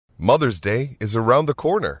Mother's Day is around the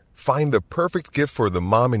corner. Find the perfect gift for the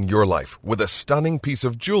mom in your life with a stunning piece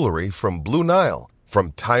of jewelry from Blue Nile.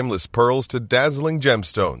 From timeless pearls to dazzling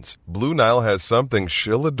gemstones, Blue Nile has something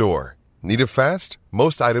she'll adore. Need it fast?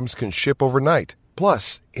 Most items can ship overnight.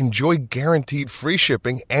 Plus, enjoy guaranteed free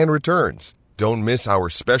shipping and returns. Don't miss our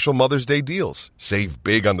special Mother's Day deals. Save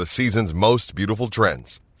big on the season's most beautiful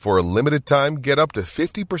trends. For a limited time, get up to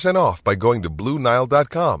 50% off by going to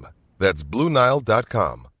BlueNile.com. That's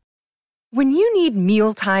BlueNile.com. When you need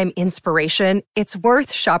mealtime inspiration, it's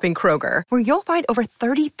worth shopping Kroger, where you'll find over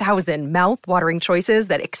 30,000 mouth-watering choices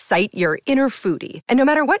that excite your inner foodie. And no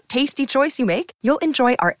matter what tasty choice you make, you'll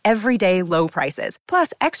enjoy our everyday low prices,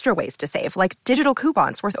 plus extra ways to save, like digital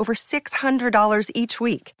coupons worth over $600 each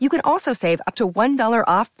week. You can also save up to $1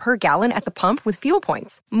 off per gallon at the pump with fuel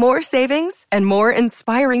points. More savings and more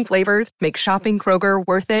inspiring flavors make shopping Kroger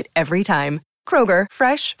worth it every time. Kroger,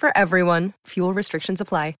 fresh for everyone. Fuel restrictions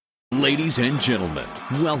apply. Ladies and gentlemen,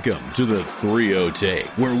 welcome to the 3-0 Take,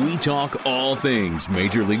 where we talk all things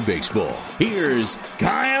Major League Baseball. Here's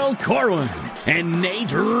Kyle Corwin and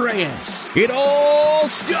Nate Reyes. It all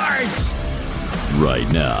starts right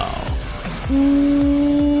now.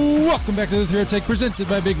 Welcome back to the 3-0 Take, presented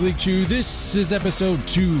by Big League Chew. This is episode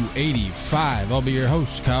 285. I'll be your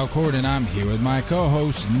host, Kyle Corwin, and I'm here with my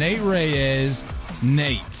co-host, Nate Reyes.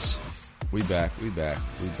 Nate. We back. We back.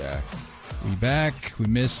 We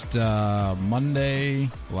missed Monday.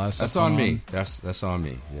 A lot of stuff. That's on me. That's on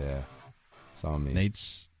me. Yeah, it's on me.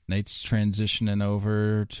 Nate's transitioning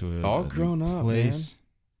over to all grown up, place.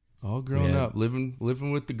 Man. All grown up, living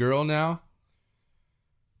with the girl now.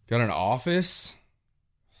 Got an office,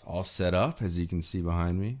 all set up, as you can see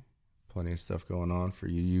behind me. Plenty of stuff going on for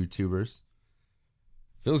you YouTubers.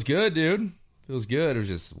 Feels good, dude. Feels good. It was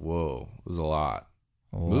just whoa. It was a lot.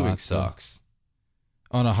 Moving sucks.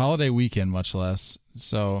 On a holiday weekend, much less.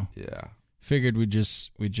 So yeah, figured we'd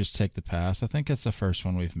just take the pass. I think it's the first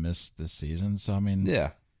one we've missed this season. So I mean, yeah,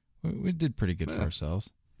 we did pretty good for ourselves.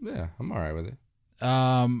 Yeah, I'm all right with it.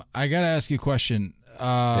 I gotta ask you a question.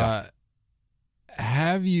 Have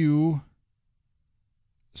you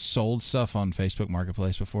sold stuff on Facebook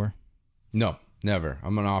Marketplace before? No, never.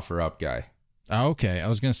 I'm an offer up guy. Okay, I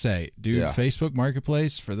was gonna say, dude, yeah. Facebook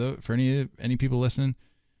Marketplace for any people listening.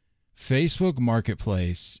 Facebook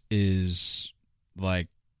Marketplace is like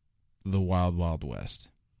the wild, wild west.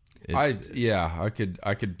 I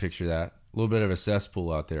could picture that. A little bit of a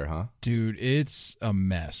cesspool out there, huh? Dude, it's a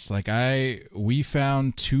mess. Like we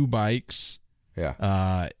found 2 bikes.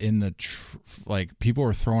 Yeah. In the like people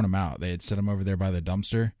were throwing them out. They had set them over there by the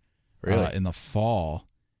dumpster. Really? In the fall,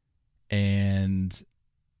 and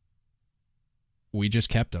we just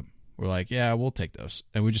kept them. We're like, yeah, we'll take those,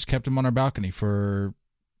 and we just kept them on our balcony for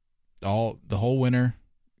the whole winter,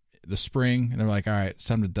 the spring, and they're like, all right, it's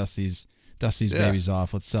time to dust these babies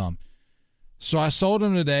off. Let's sell them. So I sold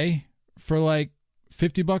them today for like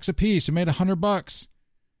 $50 a piece. I made $100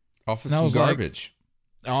 off of some garbage.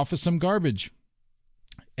 Off of some garbage,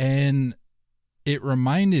 and it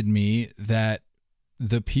reminded me that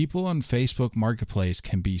the people on Facebook Marketplace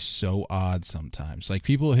can be so odd sometimes. Like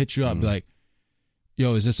people will hit you up, be like,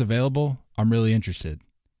 "Yo, is this available? I'm really interested."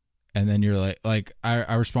 And then you're like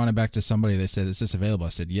I responded back to somebody. They said, "Is this available?" I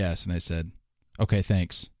said, "Yes." And I said, "Okay,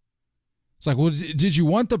 thanks." It's like, well, did you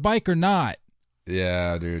want the bike or not?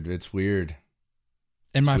 Yeah, dude, it's weird.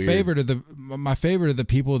 And my favorite are the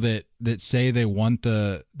people that say they want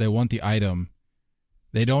the item.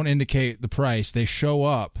 They don't indicate the price. They show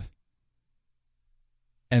up,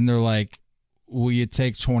 and they're like, "Will you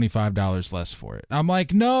take $25 less for it?" I'm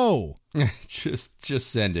like, "No." just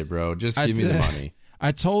send it, bro. Just give me the money.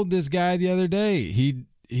 I told this guy the other day, he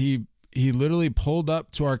literally pulled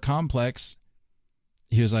up to our complex.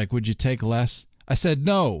 He was like, "Would you take less?" I said,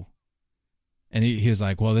 "No." And he was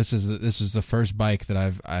like, "Well, this is the first bike that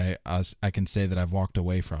I can say that I've walked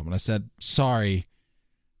away from." And I said, "Sorry,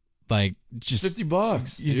 like just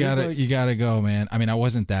 $50. You gotta go, man." I mean, I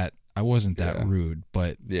wasn't that rude,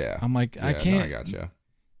 but yeah, I'm like, I can't. No, I gotcha.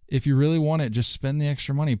 If you really want it, just spend the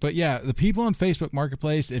extra money. But yeah, the people on Facebook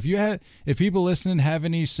Marketplace, if people listening have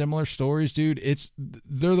any similar stories, dude,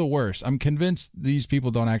 they're the worst. I'm convinced these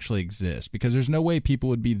people don't actually exist because there's no way people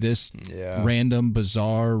would be this random,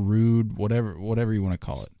 bizarre, rude, whatever you want to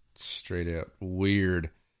call it. Straight up weird.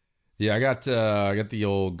 Yeah, I got the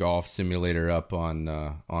old golf simulator up on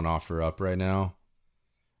OfferUp right now.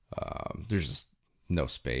 There's just no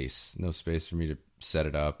space for me to set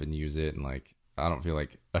it up and use it, and like I don't feel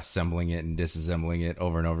like assembling it and disassembling it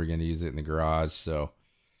over and over again to use it in the garage. So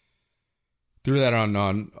threw that on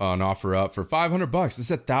OfferUp for $500. It's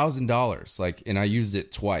 $1,000. Like, and I used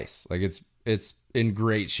it twice. Like It's in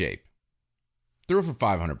great shape. Threw it for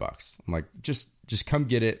 $500. I'm like, just come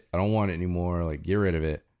get it. I don't want it anymore. Like, get rid of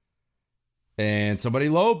it. And somebody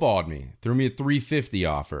lowballed me, threw me a $350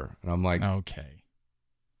 offer. And I'm like, okay,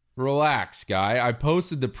 relax, guy. I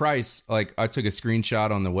posted the price. Like, I took a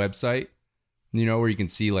screenshot on the website, where you can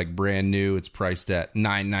see like brand new. It's priced at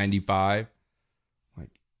 $995. Like,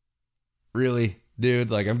 really,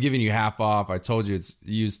 dude? Like, I'm giving you half off. I told you it's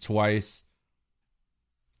used twice.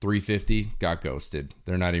 $350, got ghosted.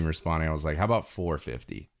 They're not even responding. I was like, how about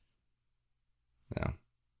 $450? Yeah.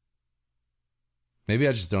 Maybe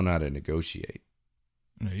I just don't know how to negotiate.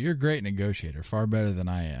 No, you're a great negotiator, far better than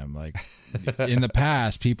I am. Like, in the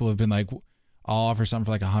past, people have been like, I'll offer something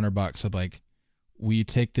for like $100. I'm like, will you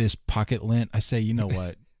take this pocket lint? I say, you know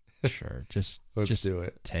what? Sure, let's do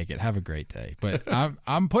it. Take it. Have a great day. But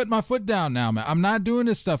I'm putting my foot down now, man. I'm not doing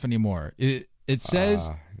this stuff anymore. It says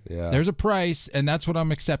there's a price, and that's what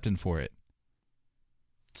I'm accepting for it.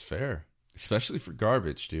 It's fair, especially for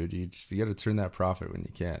garbage, dude. You got to turn that profit when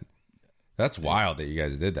you can. That's wild that you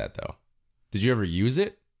guys did that, though. Did you ever use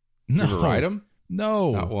it? No. You ever ride them?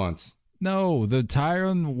 No. Not once. No. The tire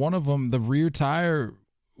on one of them, the rear tire,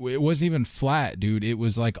 it wasn't even flat, dude. It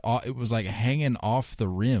was like hanging off the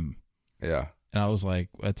rim. Yeah. And I was like,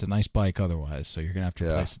 that's a nice bike otherwise, so you're going to have to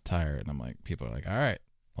replace the tire. And I'm like, people are like, all right,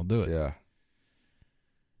 I'll do it. Yeah.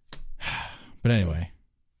 But anyway,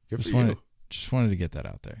 Good for you. Just wanted to get that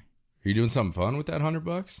out there. Are you doing something fun with that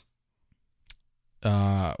 $100?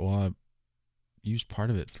 Well, I used part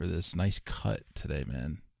of it for this nice cut today,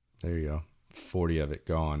 man. There you go. 40 of it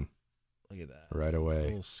gone. Look at that. Right away. This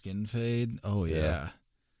little skin fade. Oh yeah.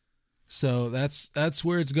 So that's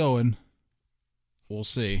where it's going. We'll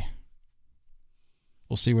see.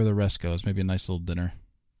 We'll see where the rest goes. Maybe a nice little dinner.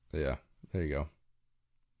 Yeah. There you go.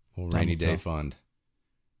 Rainy day fund.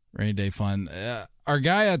 Rainy day fund. Our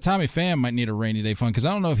guy Tommy Pham might need a rainy day fund because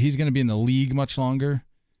I don't know if he's going to be in the league much longer.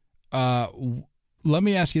 Let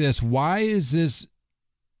me ask you this: why is this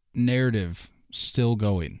narrative still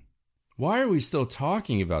going? Why are we still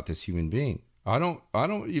talking about this human being? I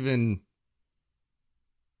don't even.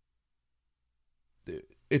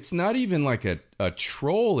 It's not even like a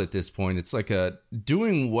troll at this point. It's like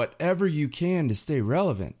doing whatever you can to stay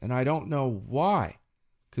relevant, and I don't know why,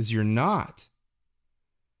 because you're not.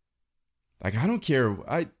 Like, I don't care.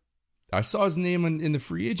 I saw his name in the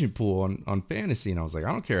free agent pool on fantasy, and I was like,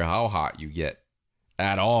 I don't care how hot you get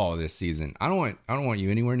at all this season. I don't want you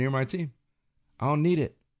anywhere near my team. I don't need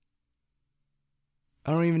it.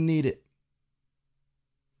 I don't even need it.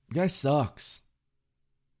 The guy sucks.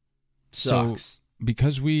 Sucks. So,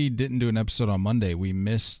 because we didn't do an episode on Monday, we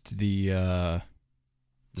missed the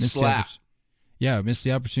slap. Missed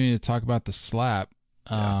the opportunity to talk about the slap.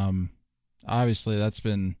 Yeah. Obviously that's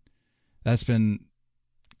been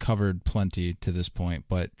covered plenty to this point,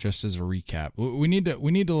 but just as a recap, we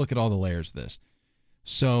need to look at all the layers of this.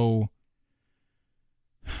 So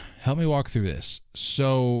help me walk through this.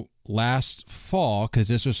 So last fall, because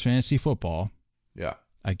this was fantasy football,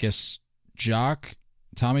 I guess Jock,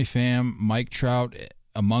 Tommy Pham, Mike Trout,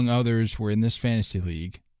 among others, were in this fantasy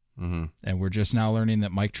league. Mm-hmm. And we're just now learning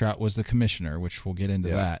that Mike Trout was the commissioner, which we'll get into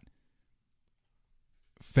that.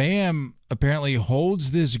 Pham apparently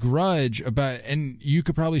holds this grudge about, and you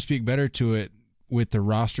could probably speak better to it with the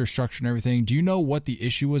roster structure and everything. Do you know what the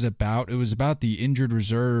issue was about? It was about the injured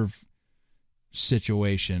reserve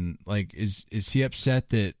situation. Like, is he upset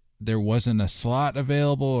that there wasn't a slot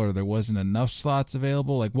available or there wasn't enough slots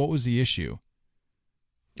available? Like, what was the issue?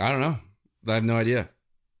 I don't know. I have no idea.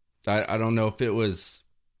 I don't know if it was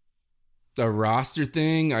a roster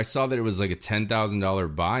thing. I saw that it was like a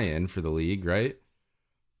 $10,000 buy-in for the league, right?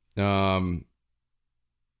 I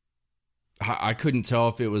couldn't tell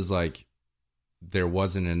if it was like there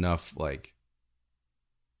wasn't enough, like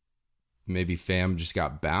maybe Pham just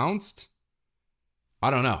got bounced. I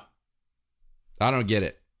don't know. I don't get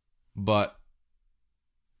it. But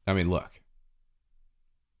I mean, look.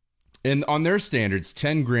 And on their standards,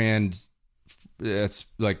 10 grand, that's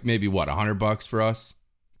like maybe what, $100 for us?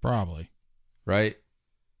 Probably. Right?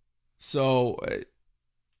 So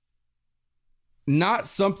not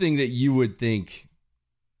something that you would think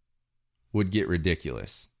would get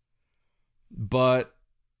ridiculous. But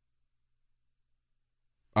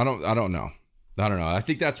I don't know. I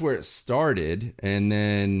think that's where it started. And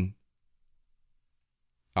then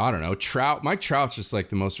I don't know. Mike Trout's just like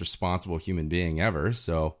the most responsible human being ever.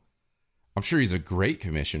 So I'm sure he's a great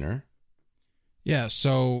commissioner. Yeah.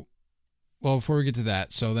 So, well, before we get to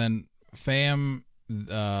that, so then Pham,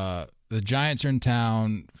 the Giants are in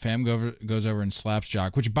town. Pham goes over and slaps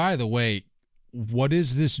Jock, which, by the way, what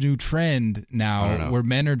is this new trend now where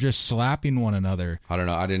men are just slapping one another? I don't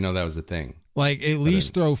know. I didn't know that was a thing. Like, at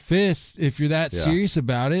least throw fists if you're that serious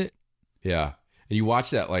about it. Yeah. And you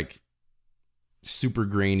watch that, like, super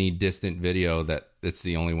grainy, distant video that's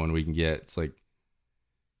the only one we can get. It's like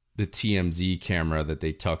the TMZ camera that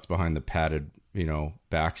they tucked behind the padded,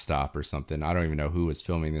 backstop or something. I don't even know who was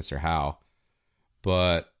filming this or how.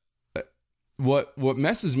 But what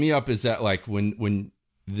messes me up is that, like, when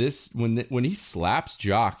he slaps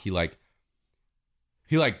Jock, he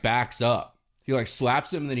backs up. He like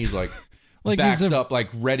slaps him and then he's like, like backs up, like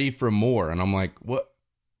ready for more. And I'm like, what?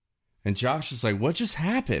 And Josh is like, what just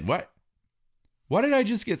happened? Why did I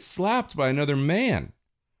just get slapped by another man?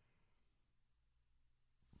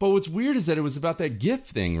 But what's weird is that it was about that GIF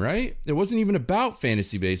thing, right? It wasn't even about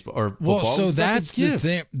fantasy baseball or football. Well, so that's the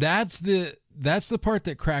thing. That's the part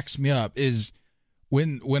that cracks me up is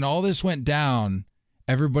when all this went down,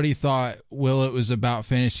 everybody thought, well, it was about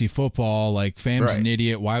fantasy football. Like, Fam's an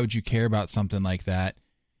idiot. Why would you care about something like that?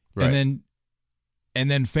 Right. And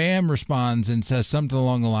then Fam responds and says something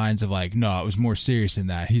along the lines of like, no, it was more serious than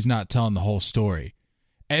that. He's not telling the whole story.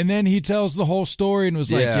 And then he tells the whole story and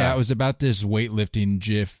was like, yeah, it was about this weightlifting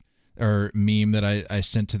GIF or meme that I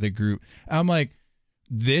sent to the group. I'm like,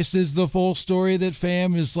 this is the full story that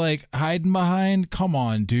Fam is like hiding behind? Come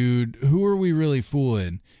on, dude. Who are we really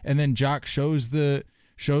fooling? And then Jock shows the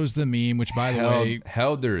meme, which, by the way,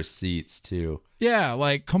 held their receipts too. Yeah,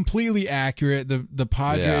 like completely accurate. The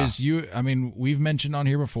Padres, we've mentioned on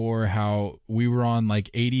here before how we were on like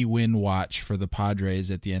 80 win watch for the Padres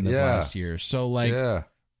at the end of last year. So like,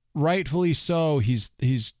 rightfully so,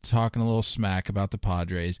 he's talking a little smack about the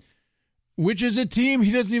Padres, which is a team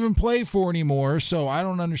he doesn't even play for anymore. So I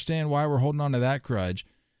don't understand why we're holding on to that grudge.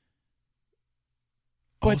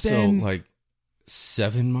 But also, then, like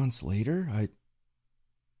 7 months later,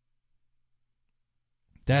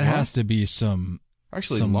 that has to be some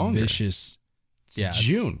longer. Vicious. It's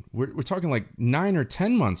June. We're talking like 9 or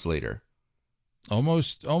 10 months later.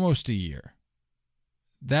 Almost a year.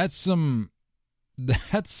 That's some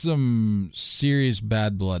serious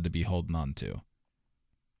bad blood to be holding on to.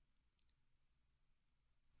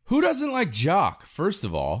 Who doesn't like Jock? First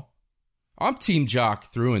of all, I'm Team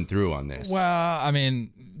Jock through and through on this. Well, I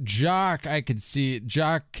mean, Jock, I could see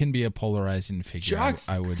Jock can be a polarizing figure. Jock's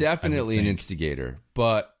definitely an instigator,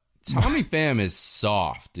 but Tommy Pham is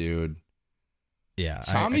soft, dude. Yeah,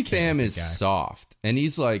 Tommy Pham is soft, and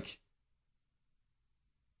he's like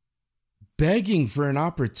begging for an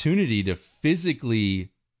opportunity to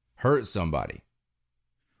physically hurt somebody.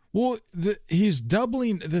 Well, he's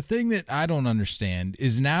doubling. The thing that I don't understand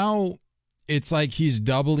is now it's like he's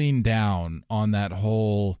doubling down on that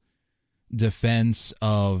whole defense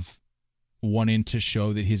of wanting to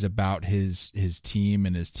show that he's about his team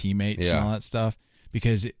and his teammates and all that stuff,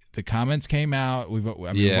 because the comments came out. We've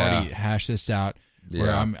already hashed this out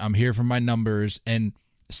where I'm here for my numbers. And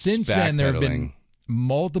since then there have been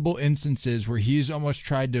multiple instances where he's almost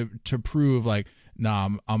tried to prove like, nah,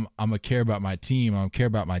 I'm gonna care about my team. I'm gonna care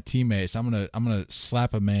about my teammates. I'm gonna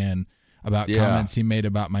slap a man about comments he made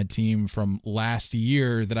about my team from last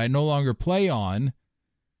year that I no longer play on.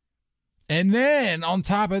 And then on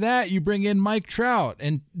top of that, you bring in Mike Trout.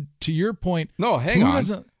 And to your point, no, hang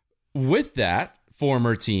on. With that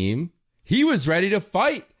former team, he was ready to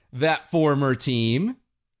fight that former team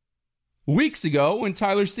weeks ago when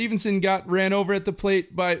Tyler Stevenson got ran over at the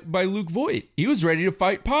plate by Luke Voit. He was ready to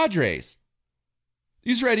fight Padres.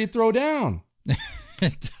 He's ready to throw down.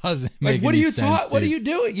 It doesn't make what any are you sense. What are you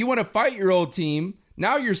doing? You want to fight your old team.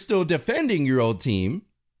 Now you're still defending your old team.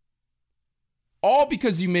 All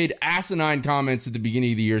because you made asinine comments at the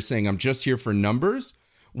beginning of the year saying, I'm just here for numbers,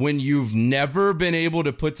 when you've never been able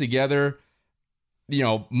to put together,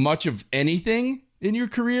 much of anything in your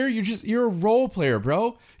career. You're a role player,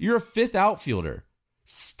 bro. You're a fifth outfielder.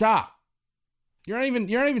 Stop. You're not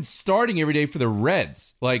even starting every day for the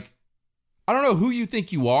Reds. Like, I don't know who you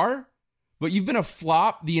think you are, but you've been a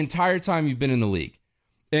flop the entire time you've been in the league.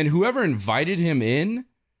 And whoever invited him in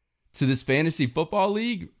to this fantasy football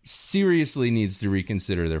league seriously needs to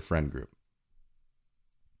reconsider their friend group.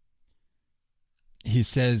 He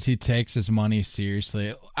says he takes his money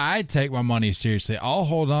seriously. I take my money seriously. I'll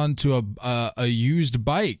hold on to a used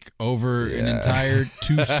bike over an entire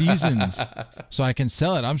 2 seasons so I can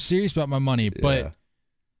sell it. I'm serious about my money, but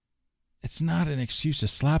it's not an excuse to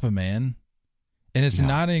slap a man. And it's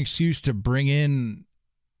not an excuse to bring in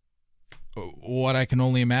what I can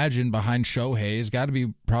only imagine behind Shohei has got to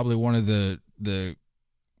be probably one of the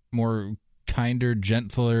more kinder,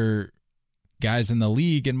 gentler guys in the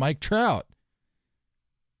league, and Mike Trout.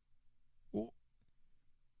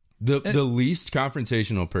 The least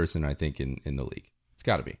confrontational person, I think, in the league. It's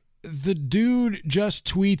got to be. The dude just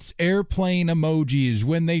tweets airplane emojis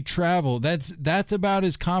when they travel. That's about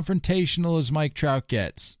as confrontational as Mike Trout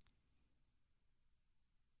gets.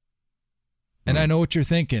 And I know what you're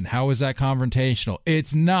thinking. How is that confrontational?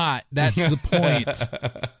 It's not. That's the point.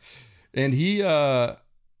 And he, I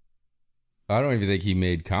don't even think he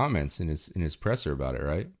made comments in his presser about it,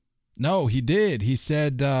 right? No, he did. He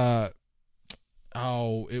said, he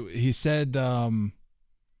said,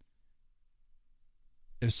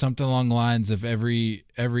 it was something along the lines of every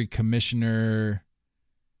commissioner,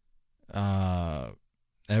 I've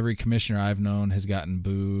known has gotten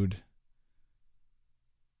booed.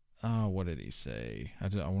 Oh, what did he say? I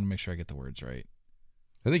want to make sure I get the words right.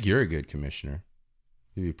 I think you're a good commissioner.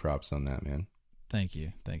 Give you props on that, man. Thank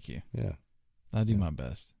you. Yeah. I'll do my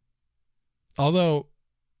best. Although,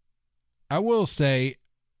 I will say,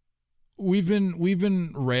 we've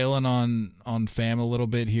been railing on Fam a little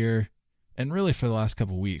bit here, and really for the last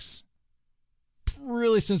couple of weeks,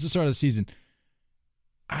 really since the start of the season.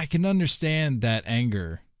 I can understand that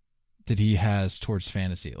anger that he has towards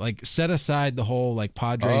fantasy. Like, set aside the whole like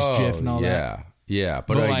Padres GIF and all that. Yeah,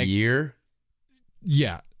 but a year?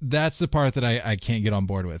 Yeah, that's the part that I can't get on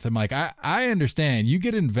board with. I'm like, I understand. You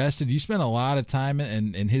get invested. You spend a lot of time,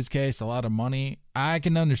 and in his case, a lot of money. I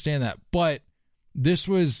can understand that. But this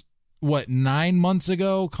was, 9 months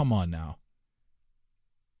ago? Come on now.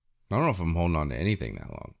 I don't know if I'm holding on to anything that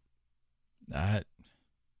long.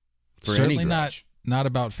 Certainly not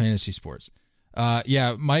about fantasy sports.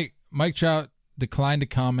 Yeah, Mike Trout declined to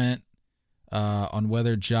comment on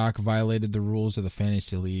whether Jock violated the rules of the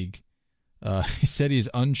fantasy league. He said he's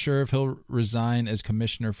unsure if he'll resign as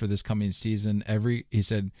commissioner for this coming season. He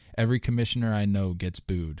said every commissioner I know gets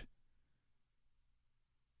booed.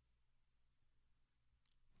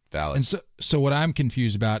 Valid. And so what I'm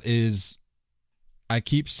confused about is I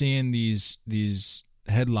keep seeing these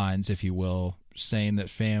headlines, if you will, saying that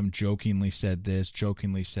Fam jokingly said this,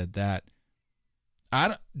 jokingly said that.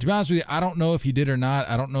 To be honest with you, I don't know if he did or not.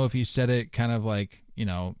 I don't know if he said it kind of like,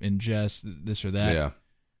 in jest, this or that. Yeah.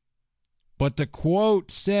 But the quote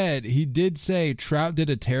said, he did say, Trout did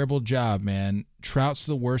a terrible job, man. Trout's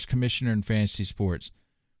the worst commissioner in fantasy sports.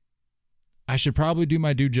 I should probably do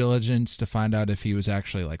my due diligence to find out if he was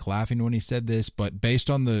actually like laughing when he said this, but based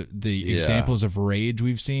on the examples of rage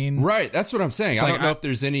we've seen. Right, that's what I'm saying. I don't know if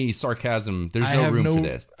there's any sarcasm. There's no room for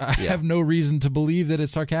this. I have no reason to believe that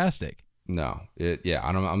it's sarcastic. No.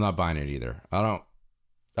 I'm not buying it either.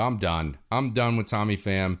 I'm done. I'm done with Tommy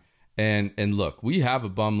Pham. And look, we have a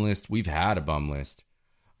bum list. We've had a bum list.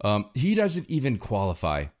 He doesn't even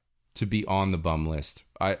qualify to be on the bum list.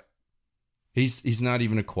 He's not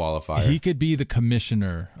even a qualifier. He could be the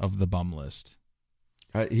commissioner of the bum list.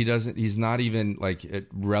 He doesn't. He's not even like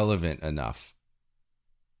relevant enough.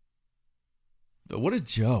 But what a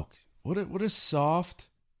joke! What a soft,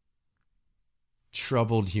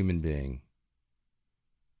 troubled human being.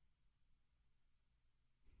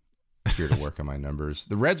 Here to work on my numbers.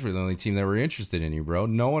 The Reds were the only team that were interested in you, bro.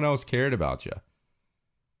 No one else cared about you.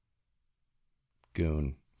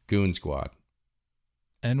 Goon squad.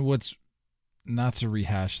 And what's not to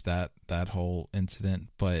rehash that whole incident,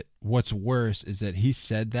 but what's worse is that he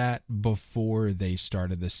said that before they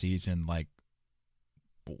started the season. Like,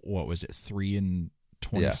 what was it,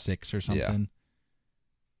 3-26 or something?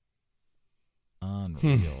 Yeah.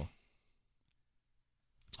 Unreal.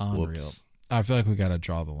 Unreal. Whoops. I feel like we got to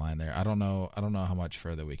draw the line there. I don't know how much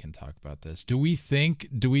further we can talk about this. Do we think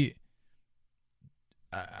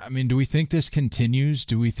this continues?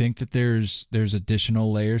 Do we think that there's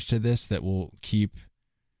additional layers to this that will keep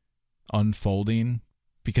unfolding?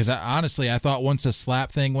 Because I thought once the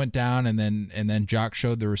slap thing went down and then Jock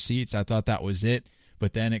showed the receipts, I thought that was it.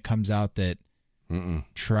 But then it comes out that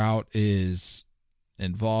Trout is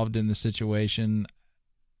involved in the situation.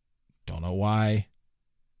 Don't know why.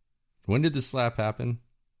 When did the slap happen?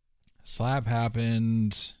 Slap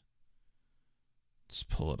happened. Let's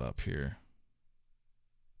pull it up here.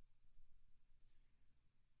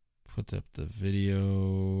 Put up the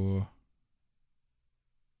video.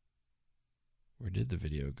 Where did the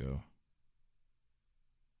video go?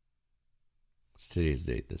 It's today's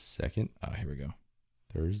date, the 2nd. Oh, here we go.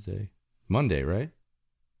 Thursday. Monday, right?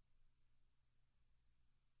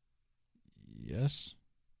 Yes.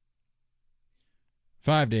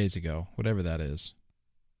 5 days ago, whatever that is.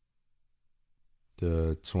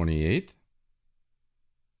 The 28th?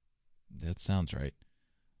 That sounds right.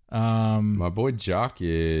 My boy Jock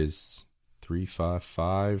is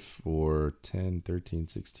 355 for 10, 13,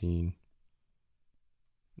 16,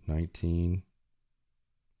 19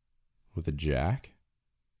 with a jack.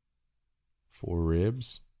 4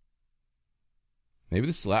 ribs. Maybe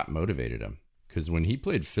the slap motivated him. Because when he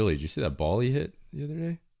played Philly, did you see that ball he hit the other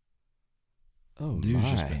day? Oh, Dude's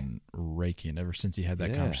just been raking ever since he had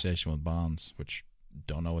that conversation with Bonds, which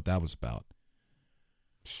don't know what that was about.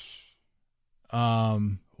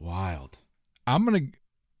 Wild.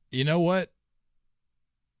 You know what?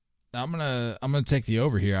 I'm gonna take the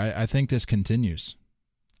over here. I think this continues.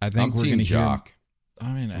 I think we're gonna Jock.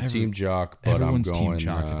 I'm Team Jock, but everyone's I'm going Team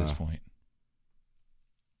Jock at this point.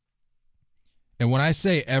 And when I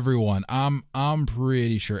say everyone, I'm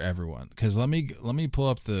pretty sure everyone. Because let me pull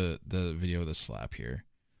up the video of the slap here.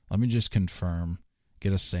 Let me just confirm,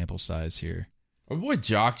 get a sample size here. My boy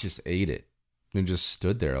Jock just ate it and just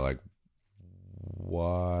stood there like,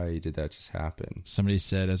 why did that just happen? Somebody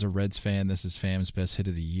said, as a Reds fan, this is Fam's best hit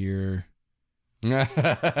of the year.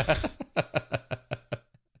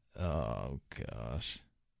 Oh, gosh.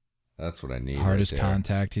 That's what I need. Hardest right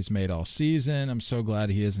contact he's made all season. I'm so glad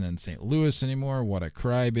he isn't in St. Louis anymore. What a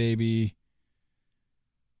crybaby.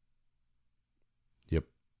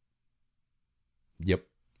 Yep.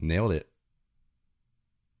 Nailed it.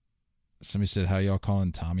 Somebody said, how y'all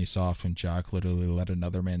calling Tommy soft when Jock literally let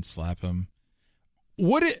another man slap him?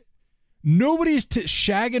 Nobody's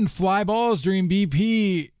shagging fly balls during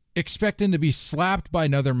BP expecting to be slapped by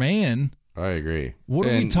another man. I agree. What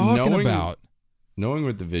are we talking about? Knowing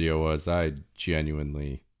what the video was, I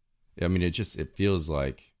genuinely, it feels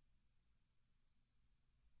like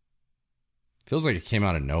it came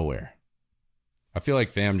out of nowhere. I feel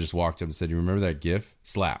like Fam just walked up and said, "You remember that GIF?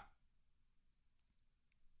 Slap."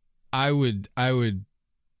 I would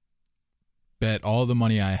bet all the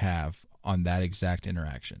money I have on that exact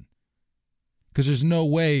interaction. Because there's no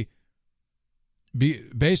way,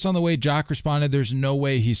 based on the way Jock responded, there's no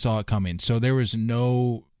way he saw it coming. So there was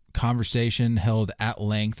no conversation held at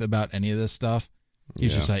length about any of this stuff.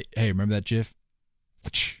 He's just like, hey, remember that GIF?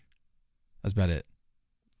 That's about it.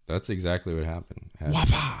 That's exactly what happened.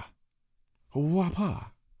 Wapa. Wapa.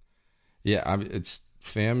 Yeah, it's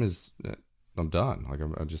Fam is... I'm done. Like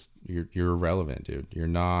I'm just you're irrelevant, dude. You're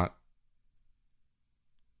not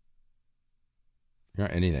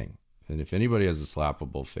anything. And if anybody has a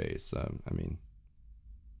slappable face, all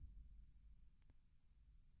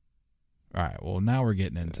right. Well, now we're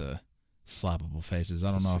getting into slappable faces.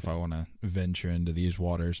 I don't know if I want to venture into these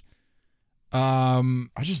waters. I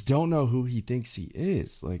just don't know who he thinks he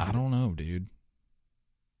is. Like I don't know, dude.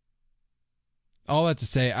 All that to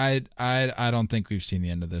say, I don't think we've seen the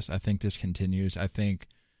end of this. I think this continues. I think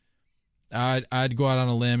I'd go out on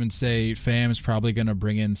a limb and say Fam's probably going to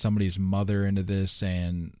bring in somebody's mother into this,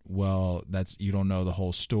 and well, you don't know the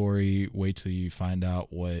whole story. Wait till you find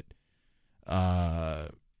out what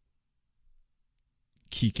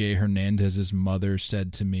Kike Hernandez's mother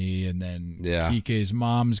said to me, and then Kike's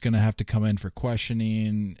mom's going to have to come in for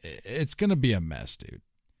questioning. It's going to be a mess, dude.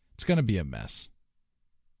 It's going to be a mess.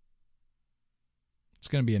 It's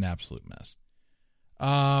going to be an absolute mess.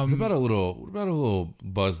 What about a little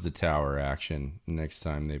Buzz the Tower action next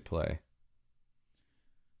time they play?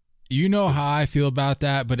 You know how I feel about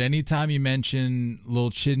that, but anytime you mention little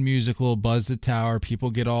chin music, little Buzz the Tower, people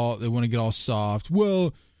they want to get all soft.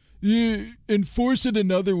 Well, you enforce it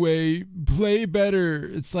another way, play better.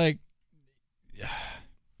 It's like,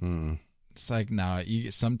 it's like, no,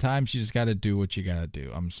 sometimes you just got to do what you got to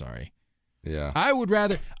do. I'm sorry. Yeah, I would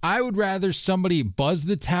rather somebody buzz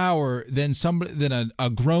the tower than a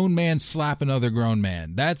grown man slap another grown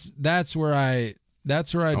man. That's where I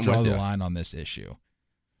draw the line on this issue.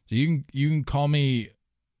 So you can call me.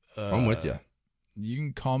 I'm with you. You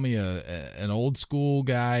can call me an old school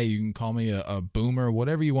guy. You can call me a boomer,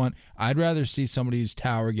 whatever you want. I'd rather see somebody's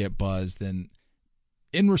tower get buzzed than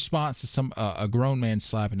in response to a grown man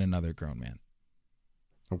slapping another grown man.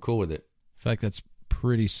 I'm cool with it. I feel like that's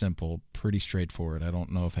pretty simple, pretty straightforward. I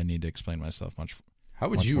don't know if I need to explain myself much. How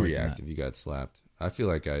would you react if you got slapped? I feel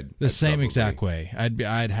like I'd same exact way.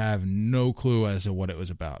 I'd have no clue as to what it was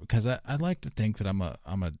about, because I'd like to think that I'm a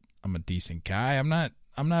decent guy. I'm not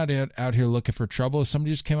out here looking for trouble. If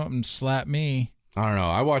somebody just came up and slapped me, I don't know.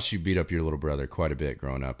 I watched you beat up your little brother quite a bit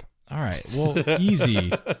growing up. All right, well,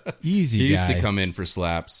 easy. He used to come in for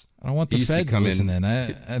slaps. I don't want the feds listening.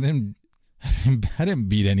 I didn't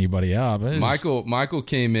beat anybody up. Michael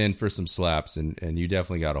came in for some slaps, and you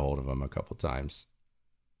definitely got a hold of him a couple times.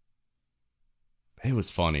 It was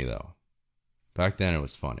funny, though. Back then, it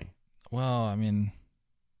was funny. Well, I mean,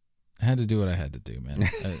 I had to do what I had to do, man.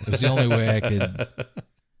 It was the only way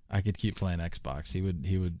I could keep playing Xbox. He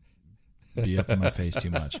would be up in my face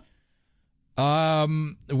too much.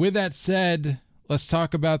 With that said, let's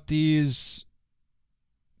talk about these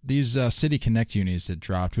these City Connect unis that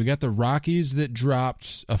dropped. We got the Rockies that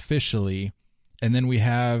dropped officially, and then we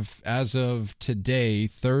have, as of today,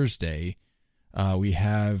 Thursday, we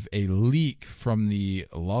have a leak from the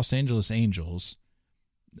Los Angeles Angels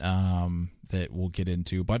that we'll get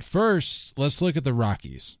into. But first, let's look at the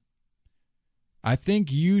Rockies. I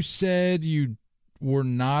think you said you were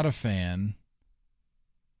not a fan.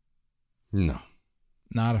 No.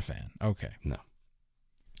 Not a fan. Okay. No.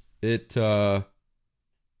 It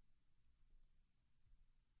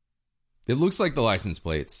looks like the license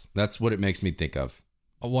plates. That's what it makes me think of.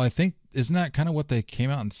 Well, I think, isn't that kind of what they came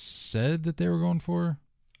out and said that they were going for?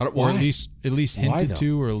 Why? Or at least hinted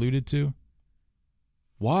to or alluded to?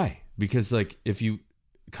 Why? Because like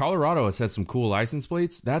Colorado has had some cool license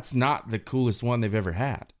plates. That's not the coolest one they've ever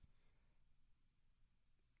had.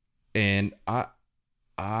 And I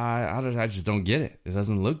just don't get it. It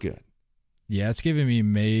doesn't look good. Yeah, it's giving me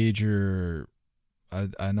major.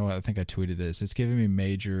 I know. I think I tweeted this. It's giving me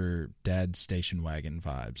major dad station wagon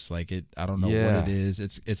vibes. Like it. I don't know what it is.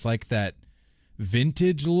 It's like that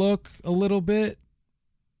vintage look a little bit,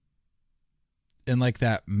 and like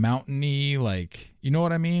that mountainy. Like, you know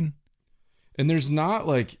what I mean. And there's an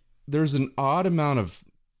odd amount of.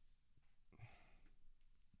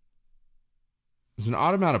 There's an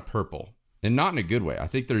odd amount of purple, and not in a good way. I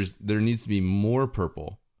think there needs to be more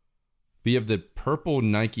purple. But you have the purple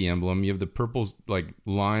Nike emblem. You have the purple like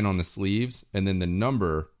line on the sleeves, and then the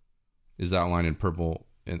number is outlined in purple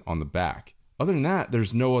on the back. Other than that,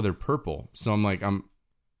 there's no other purple. So I'm a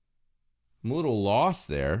little lost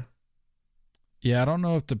there. Yeah, I don't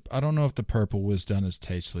know if the purple was done as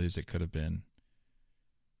tastefully as it could have been.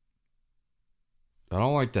 I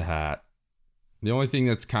don't like the hat. The only thing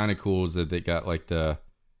that's kind of cool is that they got like the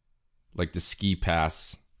ski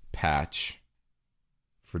pass patch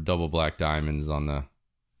for double black diamonds on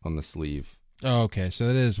the sleeve. Oh, okay. So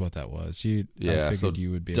that is what that was. I figured so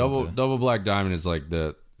you would be double black diamond is like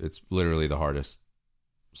it's literally the hardest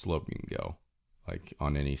slope you can go, like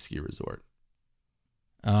on any ski resort.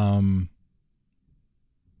 Man,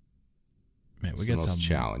 we got some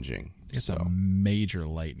challenging. We got some major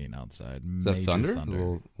lightning outside. Is that thunder? A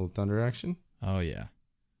little thunder action. Oh yeah,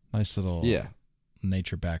 nice little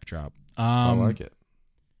nature backdrop. I like it.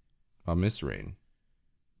 I miss rain.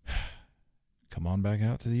 Come on back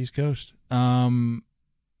out to the East Coast. I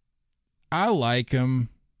like them.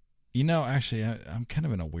 You know, actually, I'm kind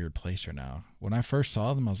of in a weird place right now. When I first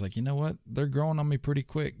saw them, I was like, you know what? They're growing on me pretty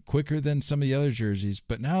quicker than some of the other jerseys.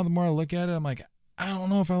 But now the more I look at it, I'm like, I don't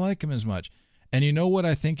know if I like them as much. And you know what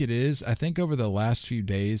I think it is? I think over the last few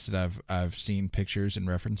days that I've seen pictures and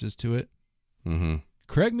references to it. Mm-hmm.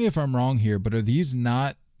 Correct me if I'm wrong here, but are these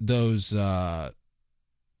not those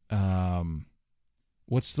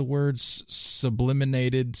what's the word?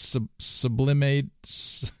 Sublimated. Do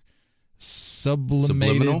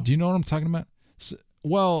you know what I'm talking about?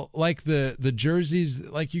 Well, like the jerseys,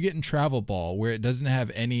 like you get in Travel Ball, where it doesn't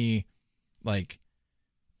have any, like,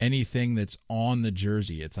 anything that's on the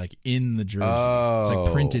jersey. It's like in the jersey. Oh. It's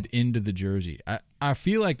like printed into the jersey. I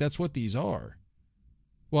feel like that's what these are.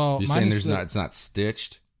 Well, you're saying it's not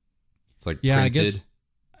stitched? It's like printed? I guess.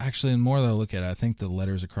 Actually, the more that I look at it, I think the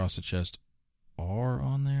letters across the chest are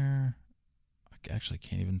on there. I actually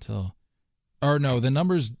can't even tell. Or no, the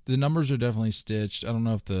numbers are definitely stitched. I don't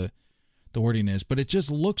know if the wording is, but it just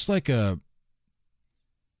looks like it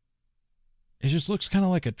just looks kind of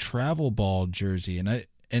like a Travel Ball jersey, and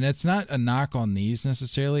it's not a knock on these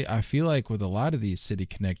necessarily. I feel like with a lot of these City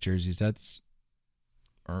Connect jerseys,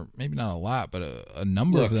 or maybe not a lot, but a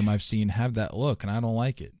number of them I've seen have that look, and I don't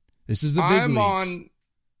like it. This is the big leagues.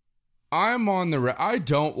 I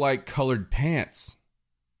don't like colored pants.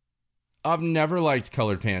 I've never liked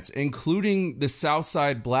colored pants, including the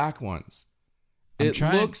Southside black ones.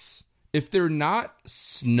 Looks, if they're not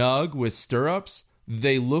snug with stirrups,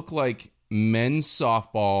 they look like men's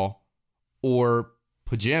softball or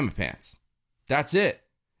pajama pants. That's it.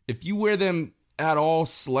 If you wear them at all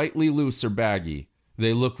slightly loose or baggy,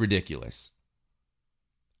 they look ridiculous.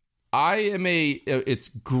 It's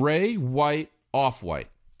gray, white, off-white.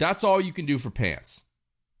 That's all you can do for pants.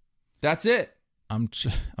 That's it. I'm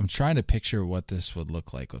trying to picture what this would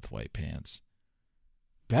look like with white pants.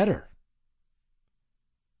 Better.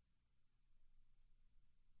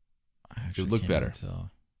 It would look better.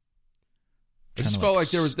 I just felt like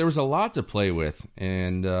there was a lot to play with,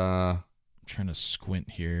 and I'm trying to squint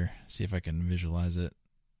here, see if I can visualize it.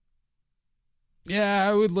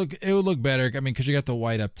 Yeah, it would look better. I mean, because you got the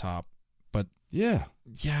white up top, but yeah,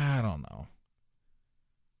 I don't know.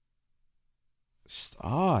 It's just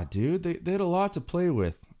odd, dude. They had a lot to play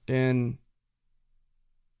with,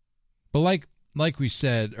 but like we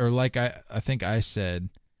said, or like I think I said,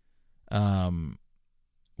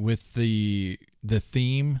 with the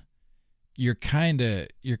theme, you're kind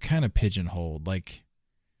of pigeonholed. Like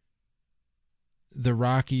the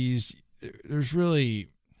Rockies, there's really,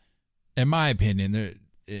 in my opinion,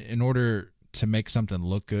 in order to make something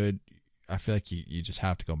look good, I feel like you just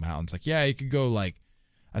have to go mountains. Like, yeah, you could go like,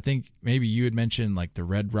 I think maybe you had mentioned like the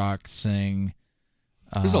Red Rocks thing.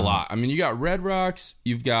 There's a lot. I mean, you got Red Rocks,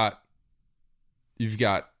 you've got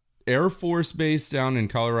Air Force Base down in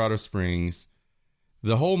Colorado Springs.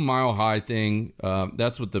 The whole Mile High thing,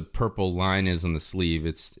 that's what the purple line is on the sleeve.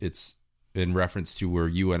 It's in reference to where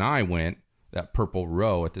you and I went, that purple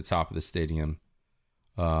row at the top of the stadium.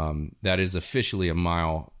 That is officially a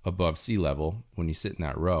mile above sea level when you sit in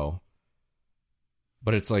that row.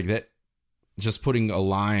 But it's like that, just putting a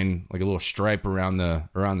line, like a little stripe around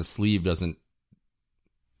the sleeve doesn't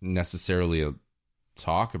necessarily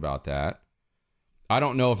talk about that. I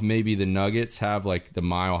don't know if maybe the Nuggets have like the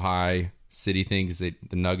Mile High city thing, because the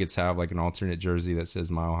Nuggets have like an alternate jersey that says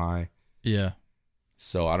Mile High. Yeah.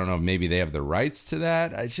 So I don't know if maybe they have the rights to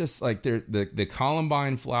that. It's just like the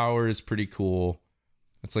Columbine flower is pretty cool.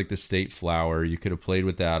 It's like the state flower. You could have played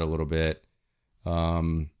with that a little bit.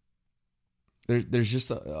 There's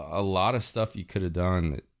just a lot of stuff you could have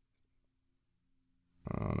done that,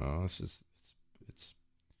 I don't know. It's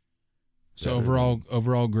so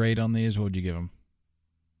overall grade on these, what would you give them?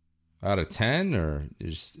 Out of 10 or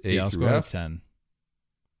just 8 yeah, let's through go F? with 10. 10.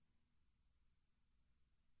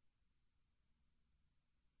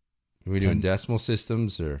 Are we doing decimal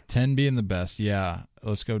systems or 10 being the best? Yeah,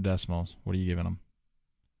 let's go decimals. What are you giving them?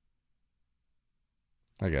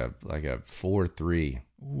 like a 4.3?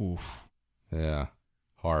 Oof. Yeah,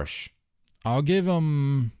 harsh. I'll give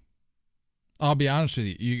them. I'll be honest with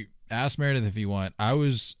you. You ask Meredith if you want. I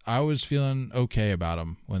was feeling okay about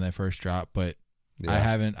them when they first dropped, but Yeah. I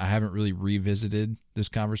haven't really revisited this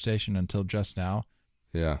conversation until just now.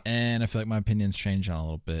 Yeah. And I feel like my opinion's changed on a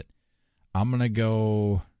little bit. I'm gonna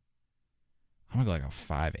go like a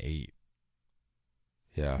 5.8.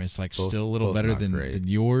 Yeah. I mean, it's like Both- still a little both better not than great.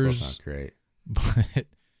 yours, Both not great. but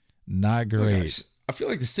not great. Look, I feel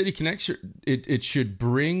like the City Connect it should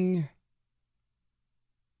bring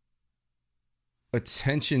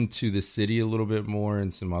attention to the city a little bit more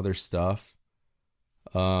and some other stuff.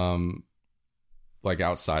 Like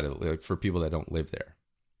outside of like for people that don't live there.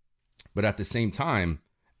 But at the same time,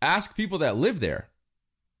 ask people that live there.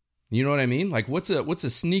 You know what I mean? Like what's a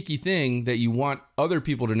sneaky thing that you want other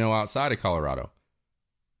people to know outside of Colorado?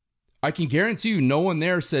 I can guarantee you no one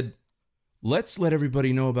there said, let's let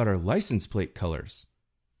everybody know about our license plate colors.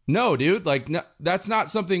 No, dude, like no, that's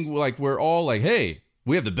not something like we're all like, hey,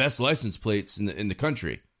 we have the best license plates in the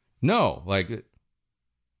country. No, like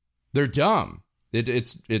they're dumb.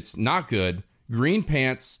 It's not good. Green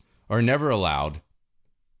pants are never allowed.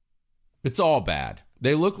 It's all bad.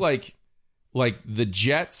 They look like the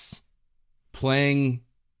Jets playing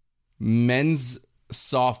men's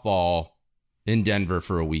softball in Denver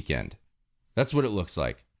for a weekend. That's what it looks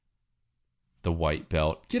like. The white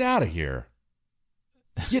belt. Get out of here.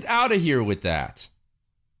 Get out of here with that.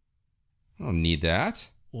 I don't need that.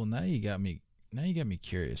 Well, now you got me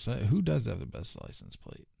curious. Who does have the best license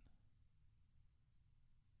plate?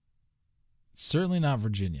 Certainly not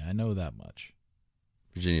Virginia. I know that much.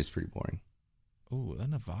 Virginia's pretty boring. Ooh, that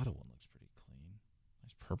Nevada one looks pretty clean.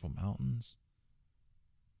 Nice purple mountains.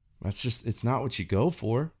 That's just, it's not what you go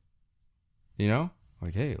for. You know?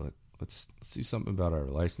 Like, hey, let's do something about our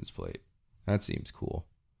license plate. That seems cool.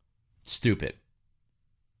 Stupid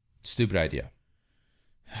idea.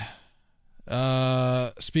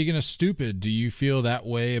 Speaking of stupid, do you feel that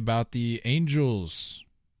way about the Angels?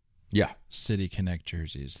 Yeah. City Connect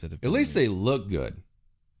jerseys that have At been least made? they look good.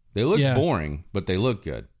 They look boring, but they look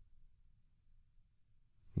good.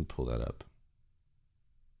 Let me pull that up.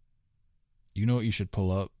 You know what you should pull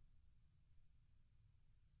up?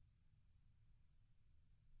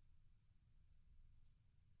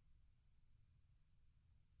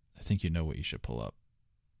 I think you know what you should pull up.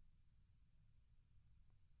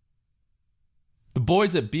 The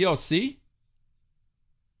boys at BLC?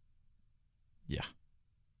 Yeah.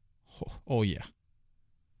 Oh yeah.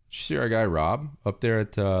 Did you see our guy Rob up there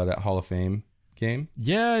at that Hall of Fame game?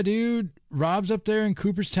 Yeah, dude. Rob's up there in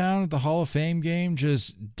Cooperstown at the Hall of Fame game,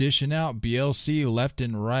 just dishing out BLC left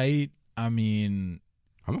and right. I mean,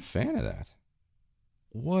 I'm a fan of that.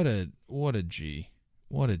 what a G.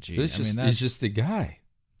 What a G. He's just the guy.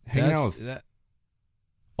 Hanging out with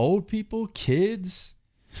old people, kids.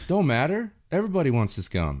 Don't matter. Everybody wants his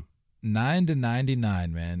gum. 9 to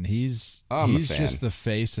 99, man. He's just the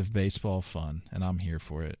face of baseball fun, and I'm here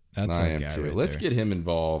for it. That's I our am guy too. right Let's there. get him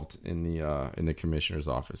involved in the commissioner's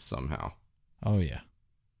office somehow. Oh yeah.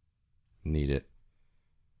 Need it.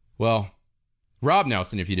 Well, Rob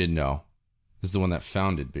Nelson, if you didn't know, is the one that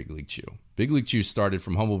founded Big League Chew. Big League Chew started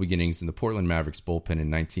from humble beginnings in the Portland Mavericks bullpen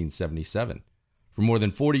in 1977. For more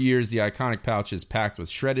than 40 years, the iconic pouch is packed with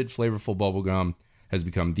shredded, flavorful bubble gum, has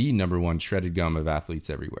become the #1 shredded gum of athletes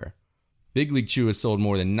everywhere. Big League Chew has sold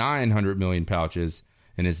more than 900 million pouches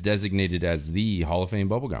and is designated as the Hall of Fame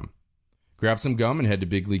bubblegum. Grab some gum and head to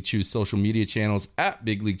Big League Chew's social media channels at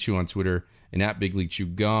Big League Chew on Twitter and at Big League Chew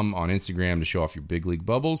Gum on Instagram to show off your Big League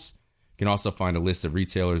bubbles. You can also find a list of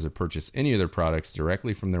retailers that purchase any of their products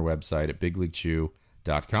directly from their website at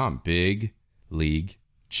bigleaguechew.com. Big League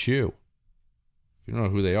Chew. If you don't know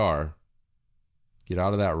who they are, get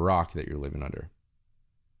out of that rock that you're living under.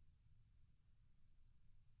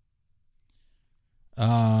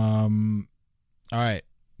 All right.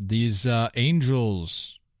 These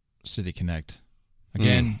Angels City Connect.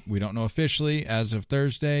 Again, we don't know officially as of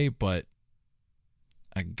Thursday, but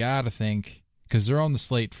I gotta think, because they're on the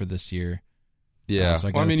slate for this year. Yeah.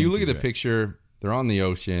 So I mean, you look at the it. picture, they're on the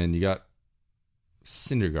ocean. You got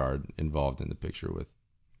Syndergaard involved in the picture with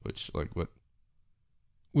what?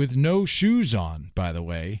 With no shoes on, by the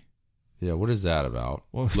way. Yeah, what is that about?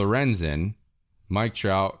 Well, Lorenzen, Mike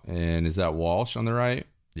Trout, and is that Walsh on the right?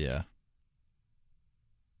 Yeah.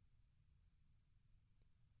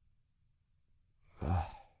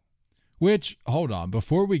 Which, hold on,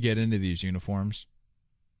 before we get into these uniforms,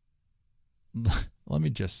 let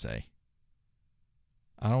me just say,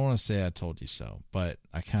 I don't want to say I told you so, but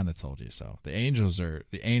I kind of told you so. The Angels are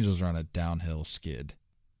on a downhill skid.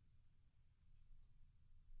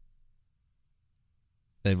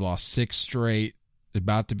 They've lost 6 straight.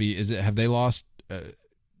 About to be, have they lost?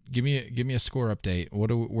 Give me a score update.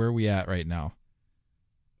 Where are we at right now?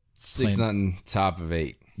 6-0, top of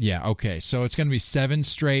 8. Yeah, okay. So it's going to be 7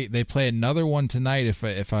 straight. They play another one tonight if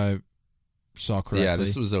I saw correctly. Yeah,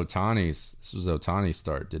 this was Ohtani's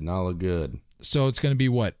start. Did not look good. So it's going to be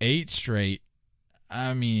what? 8 straight.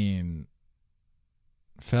 I mean,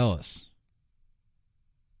 fellas.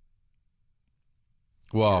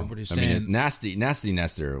 Well, nasty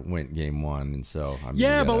Nestor went game 1, and so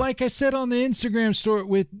but like I said on the Instagram story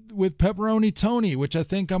with Pepperoni Tony, which I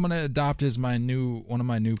think I'm going to adopt as one of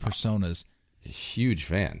my new personas. Huge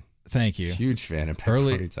fan. Thank you. Huge fan of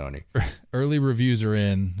Pepperoni Tony. Early reviews are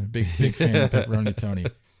in. Big fan of Pepperoni Tony.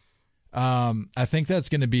 I think that's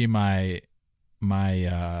going to be my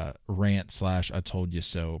rant / I told you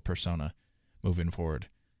so persona moving forward.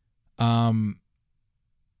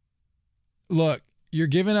 Look, you're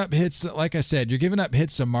giving up hits. Like I said, you're giving up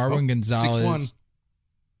hits to Marwin Gonzalez. 6-1.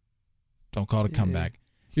 Don't call it a comeback.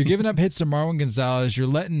 You're giving up hits to Marwin Gonzalez. You're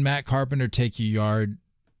letting Matt Carpenter take you yard.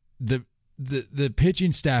 The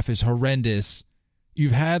pitching staff is horrendous.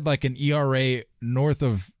 You've had like an ERA north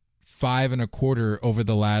of 5.25 over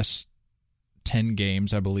the last 10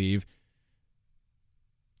 games, I believe.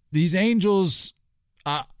 These Angels,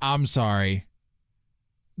 I'm sorry,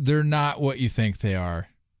 they're not what you think they are.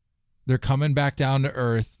 They're coming back down to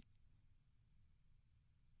earth.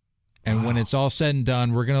 And when it's all said and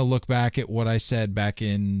done, we're going to look back at what I said back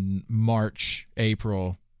in March,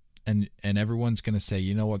 April, and everyone's going to say,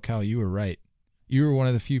 you know what, Kyle, you were right. You were one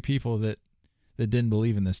of the few people that didn't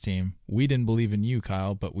believe in this team. We didn't believe in you,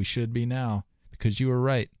 Kyle, but we should be now because you were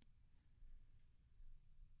right.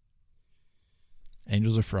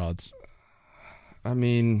 Angels are frauds. I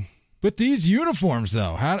mean, but these uniforms,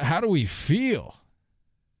 though, how do we feel?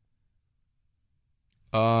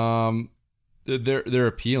 They're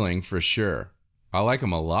appealing for sure. I like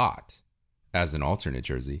them a lot as an alternate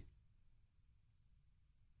jersey.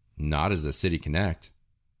 Not as a City Connect.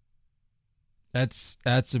 That's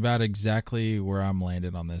about exactly where I'm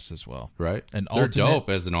landed on this as well. Right? They're dope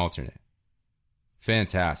as an alternate.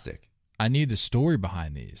 Fantastic. I need the story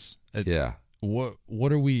behind these. Yeah.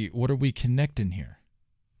 What are we connecting here?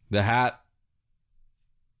 The hat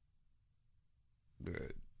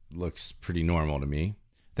looks pretty normal to me.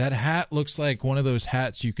 That hat looks like one of those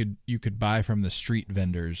hats you could buy from the street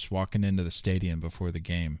vendors walking into the stadium before the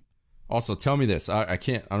game. Also, tell me this. I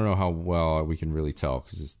don't know how well we can really tell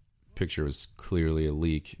because this picture was clearly a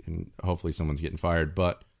leak and hopefully someone's getting fired,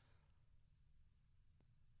 but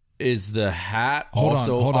is the hat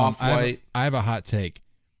also off-white? I have a hot take.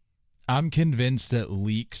 I'm convinced that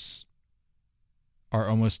leaks are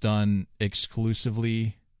almost done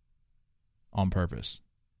exclusively on purpose.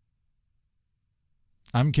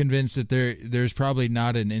 I'm convinced that there's probably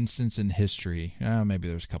not an instance in history, maybe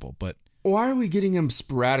there's a couple, but Why are we getting them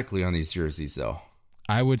sporadically on these jerseys, though?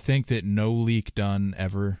 I would think that no leak done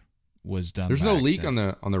ever was done. There's by no leak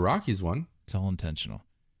accident. on the Rockies one. It's all intentional.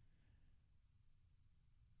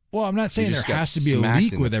 Well, I'm not saying there just got has to be a smacked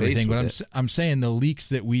leak in the with face everything, but with it. I'm saying the leaks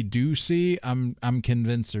that we do see, I'm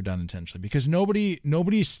convinced they're done intentionally, because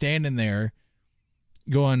nobody's standing there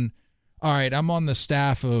going, all right, I'm on the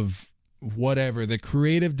staff of whatever, the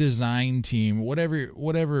creative design team,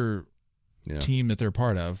 whatever team that they're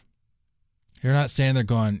part of. You're not standing there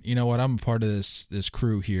going, you know what, I'm a part of this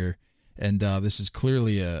crew here, and this is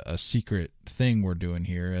clearly a secret thing we're doing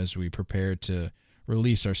here as we prepare to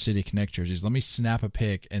release our City Connect jerseys. Let me snap a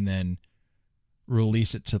pic and then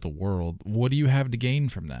release it to the world. What do you have to gain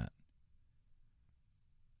from that?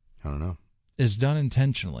 I don't know. It's done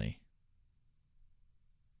intentionally.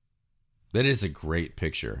 That is a great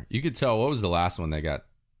picture. You could tell. What was the last one they got?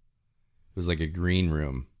 It was like a green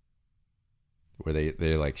room where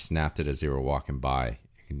they like snapped it as they were walking by.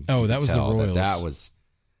 That was the Royals. That was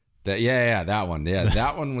that. Yeah, that one. Yeah,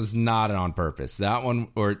 that one was not on purpose. That one,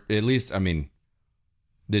 or at least, I mean,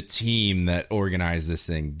 the team that organized this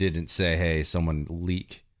thing didn't say, "Hey, someone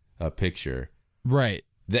leak a picture." Right.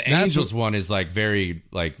 The Angels one is like very,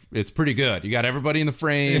 like, it's pretty good. You got everybody in the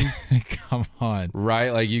frame. Come on.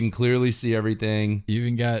 Right? Like, you can clearly see everything. You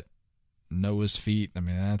even got Noah's feet. I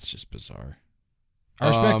mean, that's just bizarre. I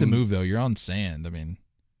respect the move, though. You're on sand. I mean,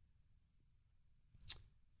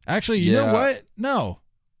 actually, you know what? No.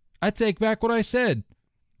 I take back what I said.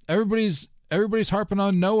 Everybody's harping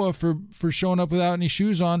on Noah for showing up without any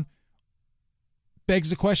shoes on. Begs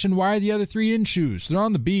the question, why are the other three in shoes? They're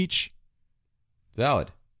on the beach.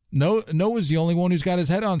 Valid. Noah's the only one who's got his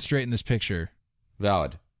head on straight in this picture.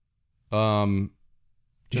 Valid.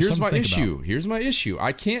 Here's my issue. Here's my issue.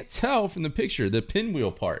 I can't tell from the picture the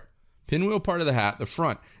pinwheel part of the hat, the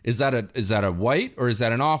front. Is that a white or is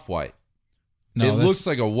that an off-white? No, it looks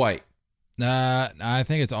like a white. I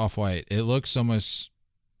think it's off-white. It looks almost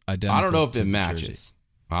identical. I don't know if it matches. matches.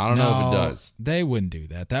 I don't know if it does. They wouldn't do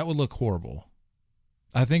that. That would look horrible.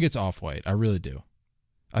 I think it's off-white. I really do.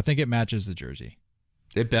 I think it matches the jersey.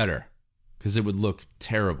 It better, because it would look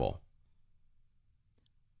terrible.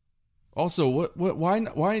 Also,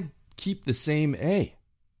 why keep the same A?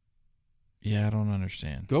 Yeah, I don't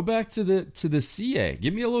understand. Go back to the CA.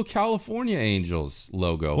 Give me a little California Angels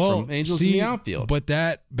logo from Angels in the Outfield. But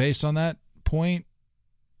based on that point,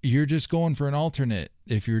 you're just going for an alternate.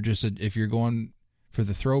 If you're going for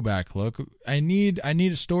the throwback look, I need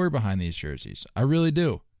a story behind these jerseys. I really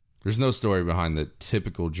do. There's no story behind the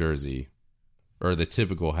typical jersey or the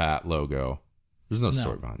typical hat logo. There's no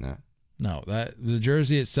story behind that. No, the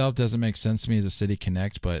jersey itself doesn't make sense to me as a City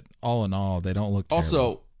Connect, but all in all, they don't look terrible.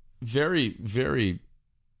 Also, very, very,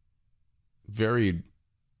 very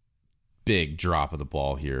big drop of the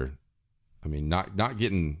ball here. I mean, not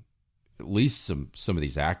getting at least some of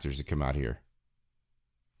these actors to come out here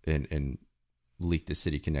and leak the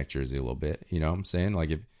City Connect jersey a little bit. You know what I'm saying? Like,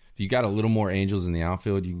 if you got a little more Angels in the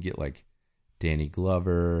outfield, you can get like Danny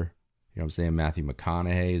Glover. You know what I'm saying? Matthew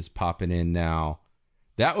McConaughey's popping in now.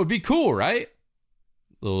 That would be cool, right?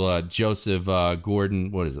 Little Joseph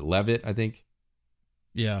Gordon, what is it, Levitt, I think?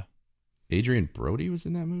 Yeah. Adrian Brody was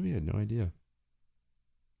in that movie? I had no idea.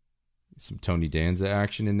 Some Tony Danza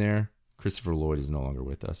action in there. Christopher Lloyd is no longer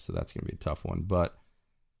with us, so that's going to be a tough one. But,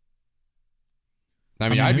 I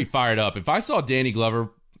mean, I'd be fired up. If I saw Danny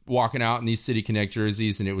Glover walking out in these City Connect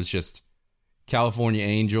jerseys and it was just California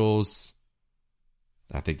Angels,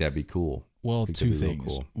 I think that'd be cool. Well, two things.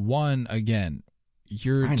 Cool. One, again,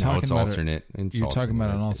 you're I know, talking it's about alternate. You're talking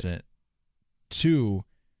about an alternate. Two,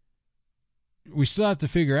 we still have to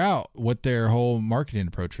figure out what their whole marketing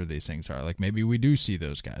approach for these things are. Like, maybe we do see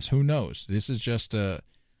those guys. Who knows? This is just a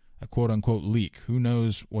quote unquote leak. Who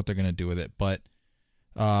knows what they're going to do with it? But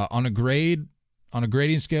on a grading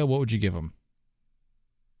scale, what would you give them?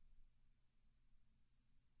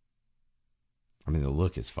 I mean, the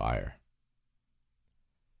look is fire.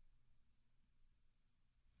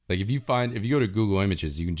 Like, if you go to Google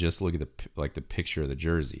Images, you can just look at the picture of the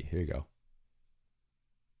jersey. Here you go.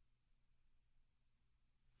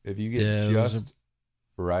 If you get just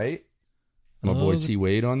right, my boy T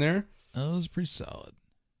Wade on there. That was pretty solid.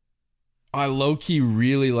 I low key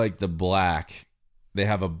really like the black. They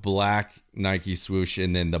have a black Nike swoosh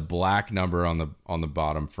and then the black number on the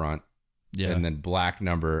bottom front. Yeah. And then black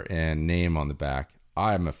number and name on the back.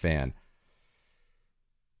 I am a fan.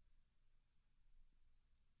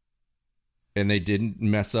 And they didn't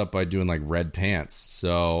mess up by doing like red pants.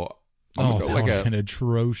 So I'm gonna go like that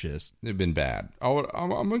atrocious. They've been bad. I'm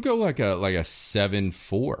gonna go like a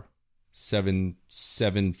 7.4,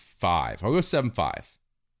 7.75. I'll go 7.5.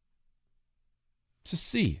 It's a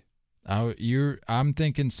C. I'm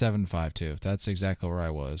thinking 7.5 too. That's exactly where I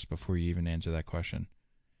was before you even answer that question.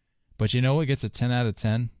 But you know what gets a 10 out of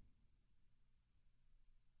 10?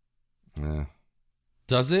 Yeah.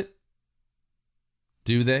 Does it?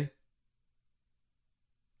 Do they?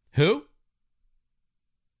 Who?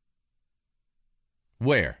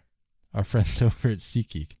 Where? Our friends over at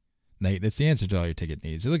SeatGeek. Nate, that's the answer to all your ticket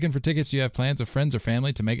needs. You're looking for tickets, do you have plans with friends or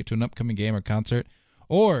family to make it to an upcoming game or concert?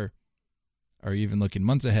 Or are you even looking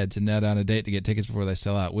months ahead to nail down a date to get tickets before they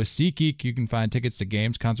sell out? With SeatGeek, you can find tickets to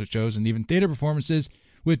games, concert shows, and even theater performances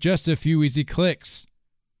with just a few easy clicks.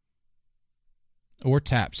 Or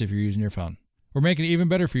taps if you're using your phone. We're making it even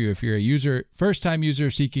better for you if you're a first-time user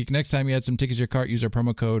of SeatGeek. Next time you add some tickets to your cart, use our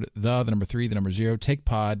promo code the number 3, the number 0, take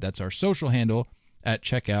pod. That's our social handle at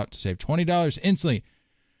checkout to save $20 instantly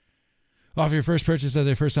off your first purchase as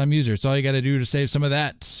a first-time user. It's all you got to do to save some of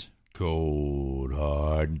that. Cold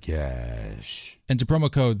hard cash. Enter promo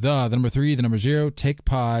code the number 3, the number 0, take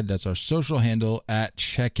pod. That's our social handle at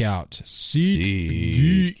checkout.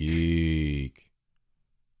 SeatGeek.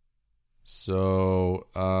 So,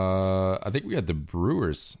 I think we had the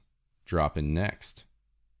Brewers dropping next.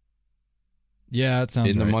 Yeah, that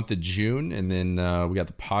sounds in the right. month of June, and then we got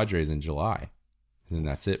the Padres in July. And then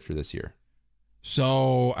that's it for this year.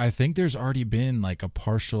 So, I think there's already been like a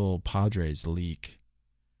partial Padres leak.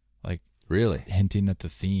 Like, really? Hinting at the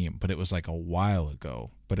theme, but it was like a while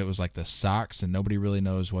ago. But it was like the Sox, and nobody really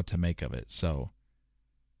knows what to make of it. So,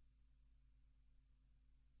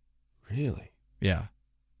 really? Yeah.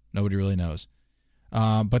 Nobody really knows,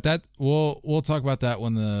 but that we'll talk about that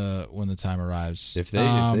when the time arrives. If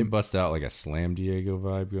they bust out like a Slam Diego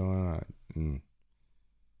vibe going on,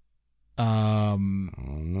 I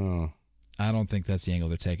don't know. I don't think that's the angle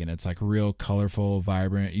they're taking. It's like real colorful,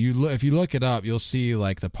 vibrant. If you look it up, you'll see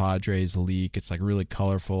like the Padres leak. It's like really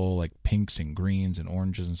colorful, like pinks and greens and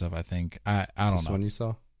oranges and stuff. I think I don't know. This one you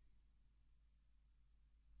saw?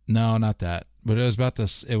 No, not that. But it was about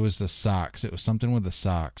this. It was the Sox. It was something with the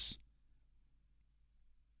Sox.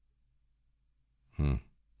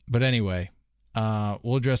 But anyway,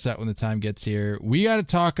 we'll address that when the time gets here. We got to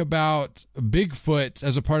talk about Bigfoot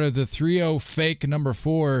as a part of the 3-0 fake number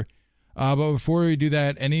 4. But before we do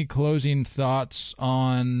that, any closing thoughts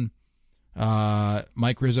on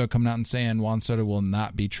Mike Rizzo coming out and saying Juan Soto will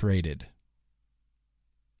not be traded?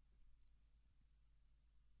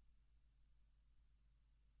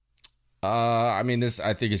 I mean,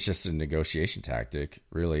 I think it's just a negotiation tactic,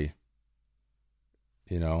 really.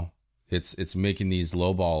 You know, it's making these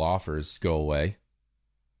lowball offers go away.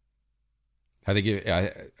 I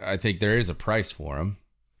think there is a price for him.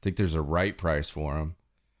 I think there's a right price for him.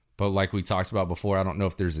 But like we talked about before, I don't know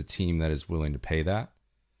if there's a team that is willing to pay that.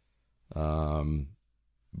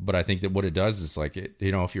 But I think that what it does is like,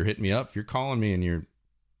 if you're hitting me up, if you're calling me and you're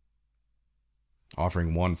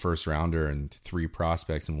offering 1 first rounder and 3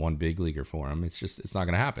 prospects and 1 big leaguer for him, it's not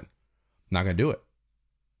going to happen. I'm not going to do it.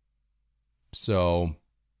 So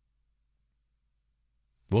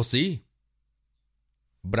we'll see.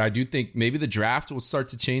 But I do think maybe the draft will start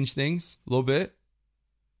to change things a little bit.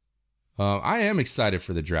 I am excited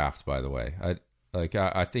for the draft, by the way.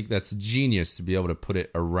 I think that's genius to be able to put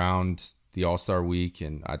it around the All-Star week,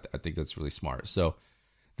 and I think that's really smart. So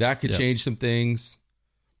that could change some things.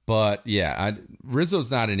 But yeah,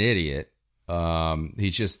 Rizzo's not an idiot. I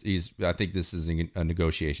think this is a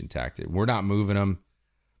negotiation tactic. We're not moving him.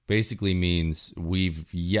 Basically means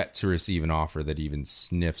we've yet to receive an offer that even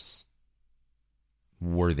sniffs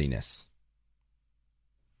worthiness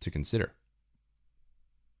to consider.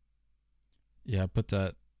 Yeah, put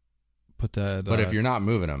that. But if you're not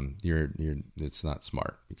moving him, it's not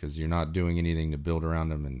smart because you're not doing anything to build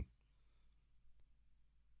around him. And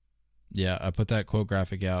yeah, I put that quote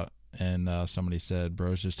graphic out, and somebody said,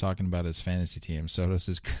 "Bro's just talking about his fantasy team. Soto's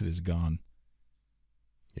as good as gone."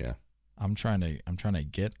 Yeah, I'm trying to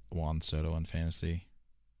get Juan Soto in fantasy.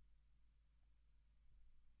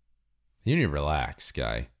 You need to relax,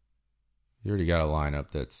 guy. You already got a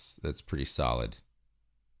lineup that's pretty solid.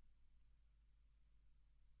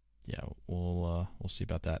 Yeah, we'll see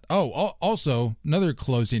about that. Oh, also another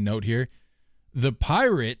closing note here: the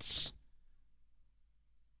Pirates.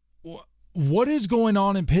 What is going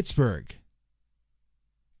on in Pittsburgh?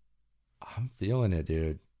 I'm feeling it,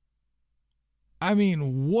 dude. I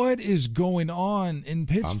mean, what is going on in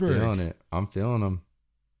Pittsburgh? I'm feeling it. I'm feeling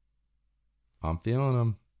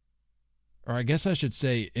them. Or I guess I should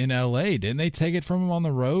say in LA. Didn't they take it from him on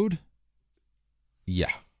the road?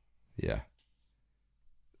 Yeah.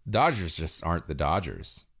 Dodgers just aren't the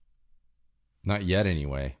Dodgers. Not yet,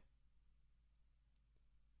 anyway.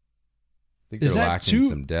 I think they're lacking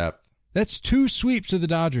some depth. That's 2 sweeps of the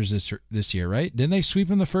Dodgers this year, right? Didn't they sweep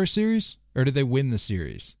in the first series? Or did they win the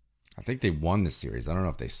series? I think they won the series. I don't know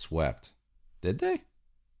if they swept. Did they?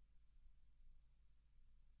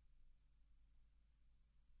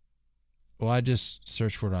 Well, I just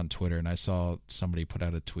searched for it on Twitter, and I saw somebody put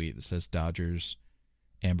out a tweet that says Dodgers,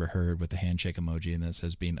 Amber Heard with the handshake emoji, and that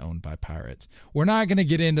says being owned by Pirates. We're not going to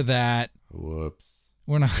get into that. Whoops.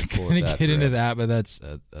 We're not going to get into that, but that's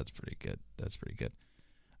pretty good. That's pretty good.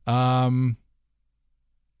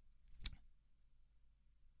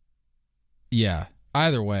 Yeah.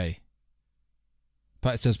 Either way,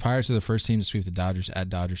 it says Pirates are the first team to sweep the Dodgers at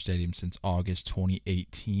Dodger Stadium since August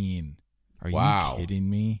 2018. Are you kidding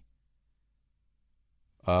me?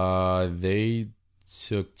 They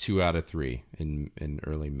took 2 out of 3 in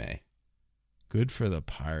early May. Good for the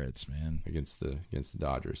Pirates, man. Against the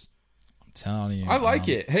Dodgers. I'm telling you. I like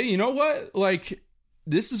it. Hey, you know what? Like,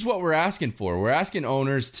 this is what we're asking for. We're asking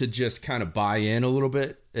owners to just kind of buy in a little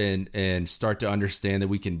bit and start to understand that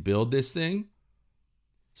we can build this thing.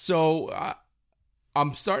 So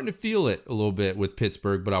I'm starting to feel it a little bit with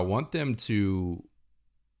Pittsburgh, but I want them to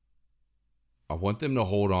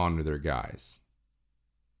hold on to their guys.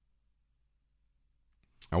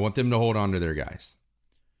 I want them to hold on to their guys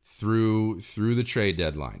through the trade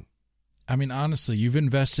deadline. I mean, honestly, you've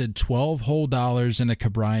invested $12 whole in a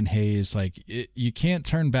Cabrian Hayes. Like, you can't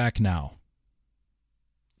turn back now.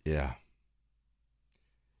 Yeah.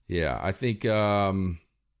 Yeah, I think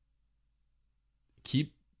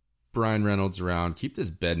keep Brian Reynolds around. Keep this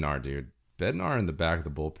Bednar, dude. Bednar in the back of the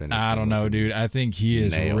bullpen. I don't know, dude. I think he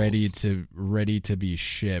is nails. ready to be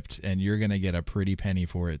shipped, and you're gonna get a pretty penny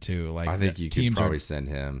for it too. Like, I think you could probably send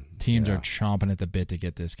him. Teams are chomping at the bit to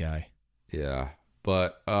get this guy. Yeah,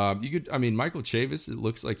 but you could. I mean, Michael Chavis. It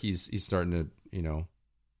looks like he's starting to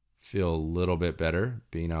feel a little bit better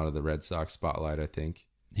being out of the Red Sox spotlight. I think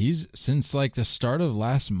he's since like the start of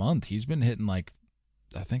last month. He's been hitting like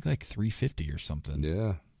 350 or something.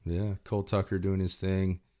 Yeah. Cole Tucker doing his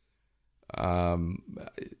thing.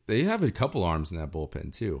 They have a couple arms in that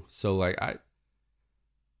bullpen too. So like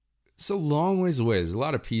it's a long ways away. There's a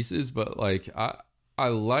lot of pieces, but like I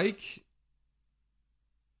like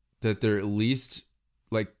that they're at least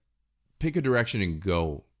like pick a direction and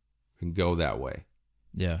go that way.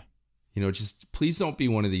 Yeah. Just please don't be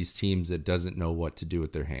one of these teams that doesn't know what to do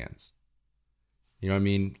with their hands. You know what I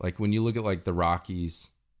mean? Like when you look at like the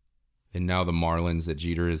Rockies and now the Marlins that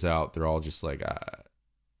Jeter is out, they're all just like,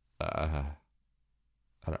 I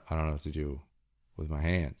don't know what to do with my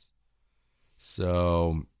hands.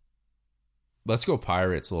 So let's go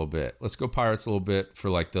Pirates a little bit. Let's go Pirates a little bit for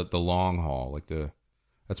like the long haul. Like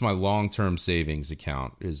that's my long-term savings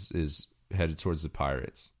account is headed towards the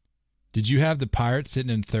Pirates. Did you have the Pirates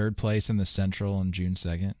sitting in 3rd place in the Central on June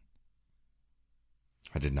 2nd?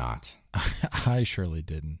 I did not. I surely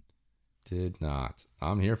didn't. Did not.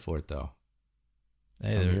 I'm here for it though.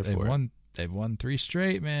 Hey, they've won 3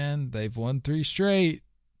 straight, man. They've won 3 straight.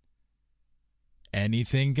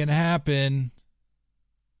 Anything can happen.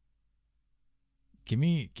 Give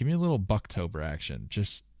me a little Bucktober action.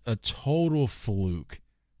 Just a total fluke.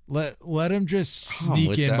 Let him just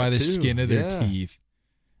sneak in by the skin of their teeth.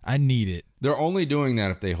 I need it. They're only doing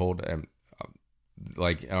that if they hold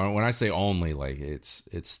like when I say only, like it's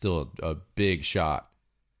still a big shot.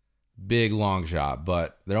 Big long shot,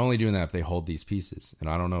 but they're only doing that if they hold these pieces, and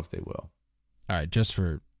I don't know if they will. All right, just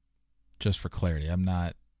for clarity, I'm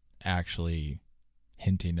not actually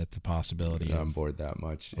hinting at the possibility. I'm bored that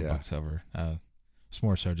much. Yeah, October. It's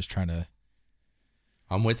more so just trying to.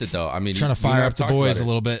 I'm with it though. I mean, trying to fire up the boys a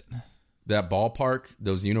little bit. That ballpark,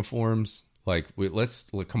 those uniforms, like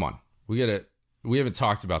come on, we haven't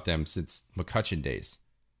talked about them since McCutcheon days.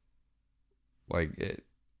 Like,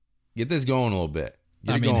 get this going a little bit.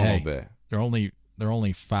 Get it going a little bit. They're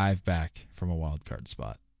only 5 back from a wild card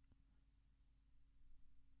spot.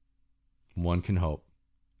 One can hope.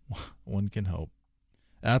 One can hope.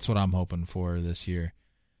 That's what I'm hoping for this year.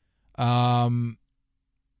 The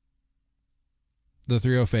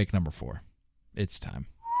 3-0 fake number 4. It's time.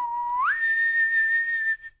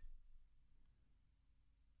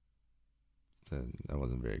 That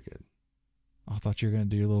wasn't very good. I thought you were going to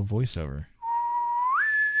do your little voiceover.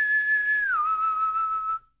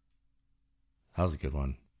 That was a good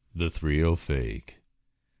one. The 3-0 fake.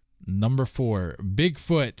 Number 4,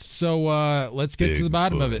 Bigfoot. So let's get to the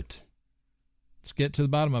bottom of it. Let's get to the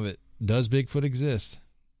bottom of it. Does Bigfoot exist?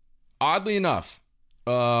 Oddly enough,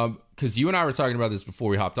 because you and I were talking about this before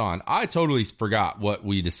we hopped on, I totally forgot what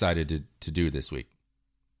we decided to do this week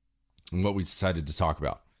and what we decided to talk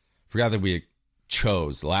about. Forgot that we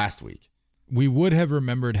chose last week. we would have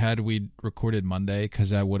remembered had we recorded Monday,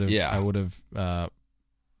 because I would have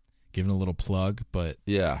given a little plug, but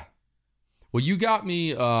yeah. Well, you got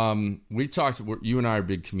me. We talked. You and I are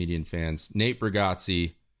big comedian fans. Nate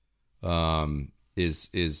Bargatze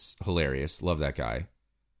is hilarious. Love that guy.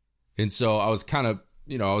 And so I was kind of,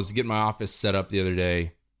 I was getting my office set up the other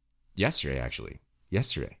day.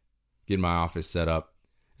 Yesterday, getting my office set up,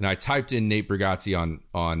 and I typed in Nate Bargatze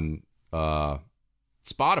on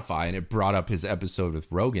Spotify, and it brought up his episode with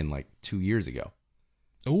Rogan like 2 years ago.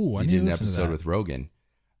 Oh, I he did an episode with Rogan,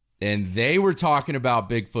 and they were talking about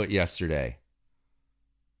Bigfoot yesterday.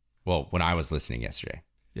 Well, when I was listening yesterday.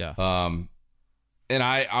 Yeah. And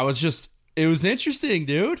I was just, it was interesting,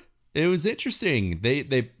 dude. It was interesting.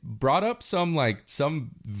 They brought up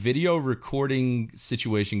some video recording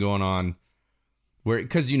situation going on where,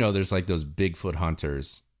 because there's like those Bigfoot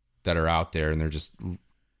hunters that are out there, and they're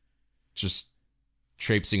just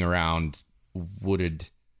traipsing around wooded.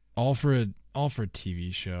 All for a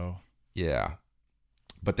TV show. Yeah.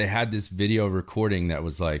 But they had this video recording that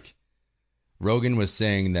was like, Rogan was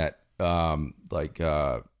saying that, I'm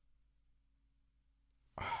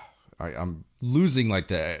losing like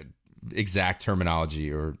the exact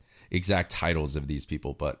terminology or exact titles of these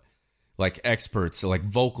people, but like experts, like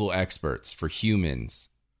vocal experts for humans.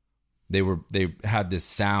 They had this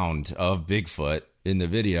sound of Bigfoot in the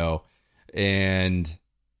video, and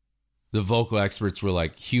the vocal experts were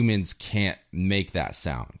like, humans can't make that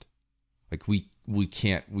sound. Like we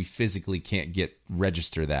physically can't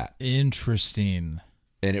register that. Interesting.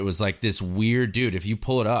 And it was like this weird, dude, if you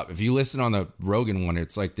pull it up, if you listen on the Rogan one,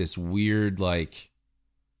 it's like this weird, like,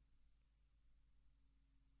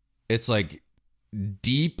 it's like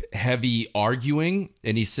deep, heavy arguing.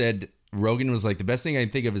 And he said, Rogan was like, the best thing I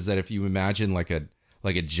can think of is that if you imagine like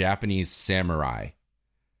a Japanese samurai,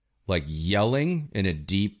 like yelling in a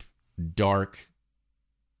deep, dark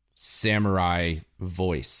samurai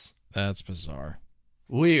voice. That's bizarre.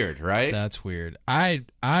 Weird, right? That's weird.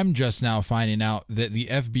 I'm just now finding out that the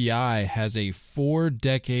FBI has a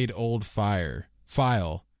 4-decade-old file,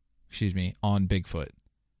 on Bigfoot.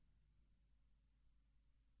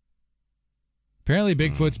 Apparently,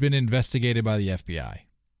 Bigfoot's been investigated by the FBI.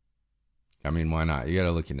 I mean, why not? You got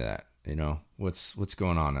to look into that. What's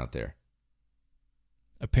going on out there?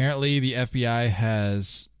 Apparently, the FBI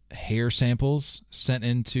has hair samples sent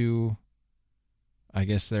into, I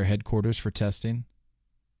guess, their headquarters for testing.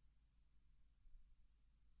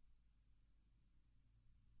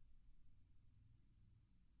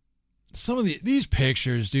 Some of these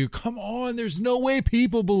pictures, dude, come on. There's no way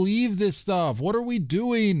people believe this stuff. What are we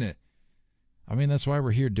doing? I mean, that's why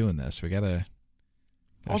we're here doing this. We gotta.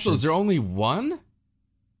 Also, is there only one?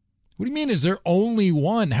 What do you mean, is there only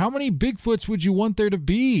one? How many Bigfoots would you want there to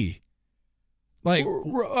be? Like,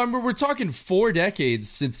 we're talking 4 decades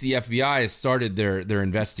since the FBI has started their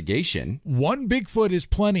investigation. One Bigfoot is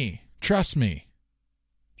plenty. Trust me.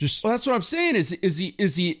 Well, that's what I'm saying. Is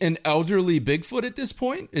he an elderly Bigfoot at this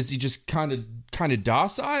point? Is he just kind of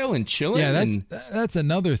docile and chilling? Yeah, that's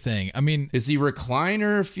another thing. I mean, is he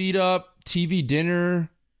recliner, feet up, TV dinner?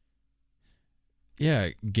 Yeah,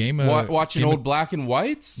 watching old black and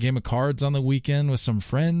whites, game of cards on the weekend with some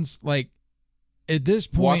friends. Like, at this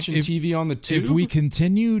point, watching TV on the tube. If we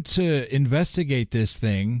continue to investigate this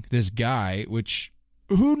guy, which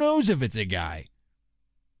who knows if it's a guy?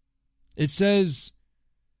 It says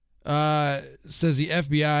the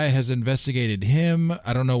FBI has investigated him.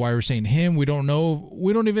 I don't know why we're saying him. We don't know.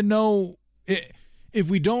 We don't even know if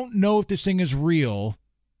we don't know if this thing is real.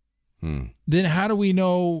 Then how do we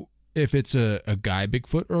know if it's a guy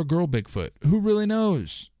Bigfoot or a girl Bigfoot? Who really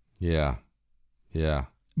knows? Yeah.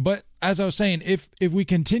 But as I was saying, if we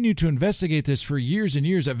continue to investigate this for years and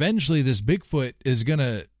years, eventually this Bigfoot is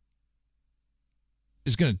gonna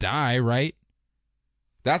die, right?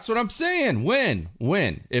 That's what I'm saying. When?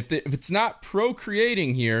 If it's not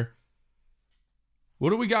procreating here,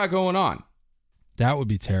 what do we got going on? That would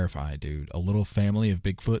be terrifying, dude. A little family of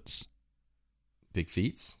Bigfoots. Big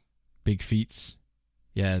feets? Big feets.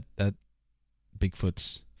 Yeah, that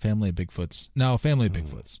Bigfoots. Family of Bigfoots. No, family of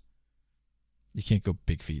Bigfoots. You can't go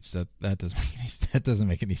big feets. That doesn't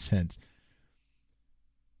make any sense.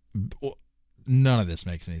 None of this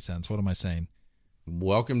makes any sense. What am I saying?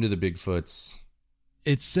 Welcome to the Bigfoots.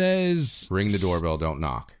 It says... Ring the doorbell, don't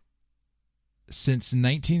knock. Since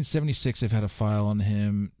 1976, they've had a file on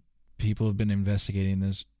him. People have been investigating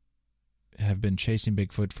this, have been chasing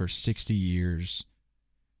Bigfoot for 60 years.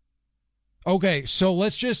 Okay, so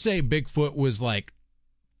let's just say Bigfoot was like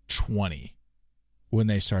 20 when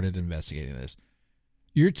they started investigating this.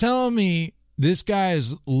 You're telling me this guy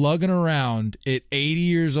is lugging around at 80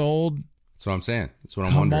 years old, That's what I'm saying. That's what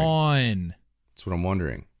I'm wondering. Come on. That's what I'm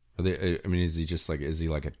wondering. Is he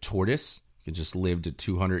like a tortoise? He can just live to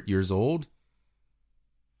 200 years old?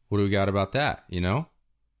 What do we got about that, you know?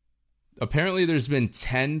 Apparently there's been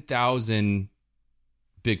 10,000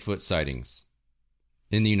 Bigfoot sightings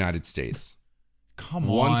in the United States. Come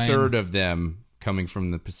on. 1/3 of them coming from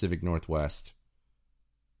the Pacific Northwest,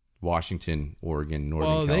 Washington, Oregon, Northern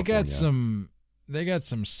California. They got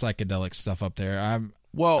some psychedelic stuff up there.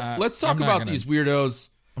 Let's talk about these weirdos.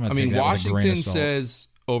 Washington says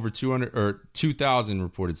over 200 or 2,000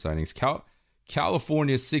 reported sightings.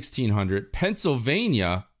 California 1,600,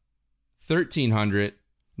 Pennsylvania 1,300,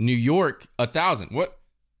 New York 1,000. What?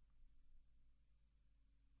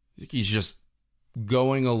 You think he's just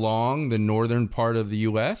going along the northern part of the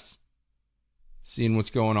U.S., seeing what's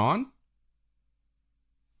going on?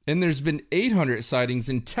 And there's been 800 sightings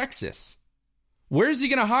in Texas. Where's he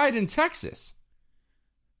going to hide in Texas?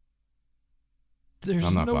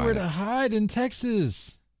 There's nowhere to hide in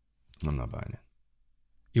Texas. I'm not buying it.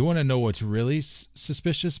 You want to know what's really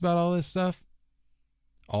suspicious about all this stuff?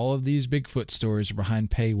 All of these Bigfoot stories are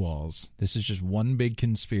behind paywalls. This is just one big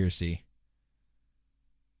conspiracy.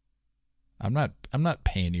 I'm not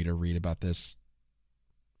paying you to read about this.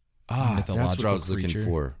 That's what I was looking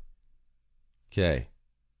for. Okay.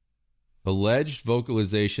 Alleged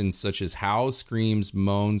vocalizations such as howls, screams,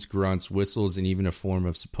 moans, grunts, whistles, and even a form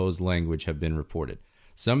of supposed language have been reported.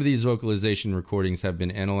 Some of these vocalization recordings have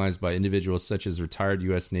been analyzed by individuals such as retired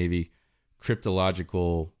U.S. Navy cryptologic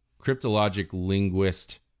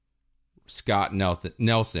linguist Scott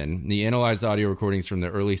Nelson. The analyzed audio recordings from the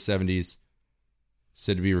early 70s,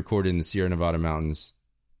 said to be recorded in the Sierra Nevada mountains,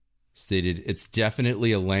 stated it's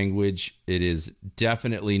definitely a language. It is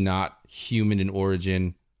definitely not human in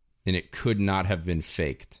origin, and it could not have been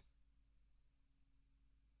faked.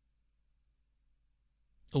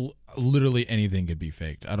 Literally anything could be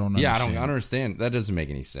faked. I don't understand. Yeah, I don't understand. That doesn't make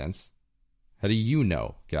any sense. How do you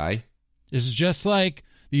know, guy? This is just like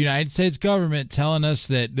the United States government telling us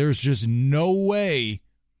that there's just no way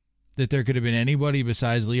that there could have been anybody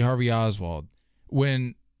besides Lee Harvey Oswald,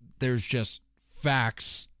 when there's just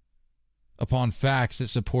facts upon facts that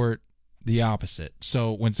support the opposite.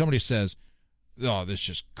 So when somebody says, oh, this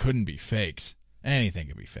just couldn't be faked, anything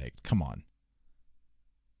could be faked. Come on.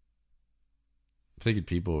 I'm thinking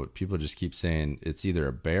people just keep saying it's either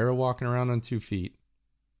a bear walking around on 2 feet.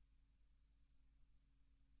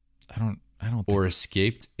 I don't think. Or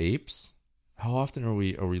escaped apes. How often are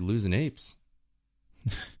we losing apes?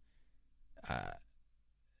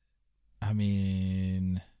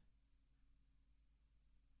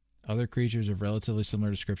 Other creatures of relatively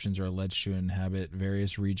similar descriptions are alleged to inhabit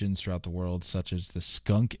various regions throughout the world, such as the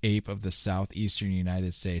skunk ape of the southeastern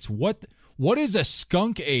United States. What is a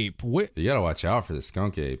skunk ape? You gotta watch out for the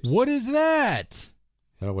skunk apes. What is that?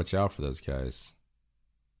 You gotta watch out for those guys.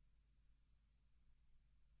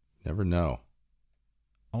 Never know.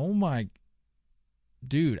 Oh my,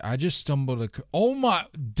 dude! I just stumbled. Oh my,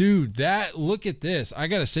 dude! Look at this. I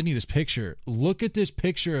gotta send you this picture. Look at this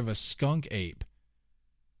picture of a skunk ape.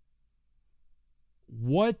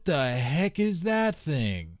 What the heck is that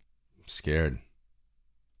thing? I'm scared.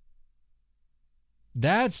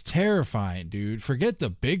 That's terrifying, dude. Forget the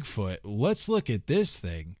Bigfoot. Let's look at this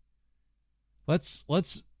thing. Let's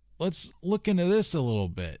look into this a little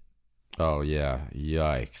bit. Oh yeah,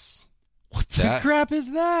 yikes! What the crap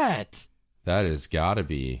is that? That has got to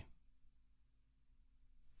be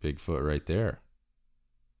Bigfoot right there.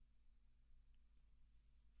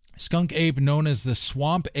 Skunk ape, known as the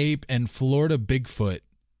swamp ape and Florida Bigfoot,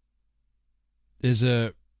 is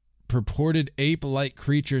a purported ape-like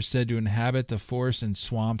creature said to inhabit the forests and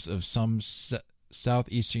swamps of some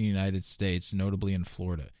southeastern United States, notably in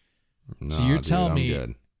Florida. No, so you're dude, telling me,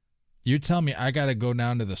 good. you're telling me I got to go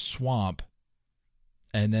down to the swamp,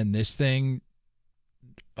 and then this thing,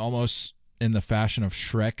 almost in the fashion of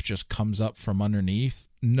Shrek, just comes up from underneath?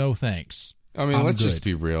 No thanks. I mean, let's just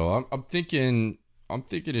be real. I'm thinking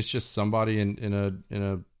it's just somebody in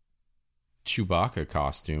a Chewbacca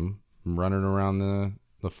costume running around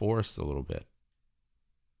the forest a little bit.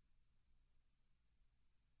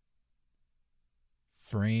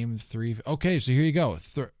 Frame 3. Okay, so here you go.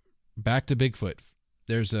 Back to Bigfoot.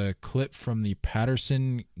 There's a clip from the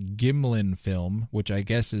Patterson-Gimlin film, which I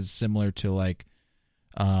guess is similar to like,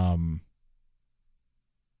 I'm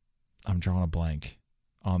drawing a blank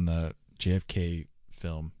on the JFK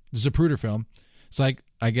film. The Zapruder film. It's like,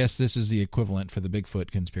 I guess this is the equivalent for the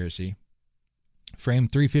Bigfoot conspiracy. Frame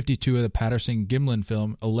 352 of the Patterson-Gimlin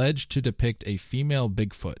film alleged to depict a female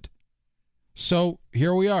Bigfoot. So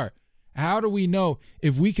here we are. How do we know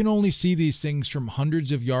if we can only see these things from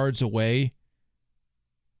hundreds of yards away?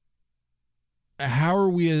 How are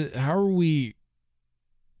we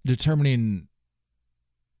determining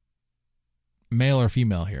male or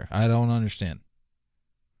female here? I don't understand.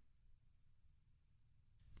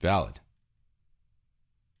 Valid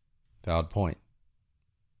point.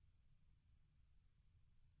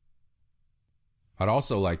 I'd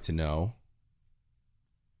also like to know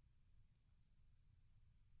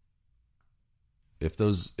if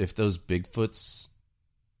those Bigfoots,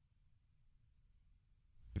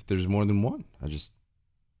 if there's more than one.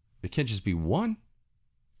 It can't just be one.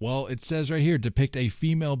 Well, it says right here, depict a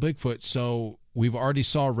female Bigfoot. So we've already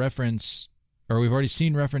seen reference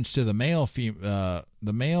to the male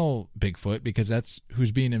Bigfoot, because that's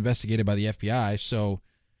who's being investigated by the FBI. So,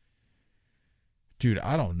 dude,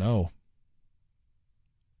 I don't know.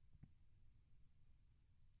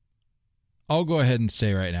 I'll go ahead and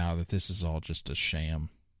say right now that this is all just a sham.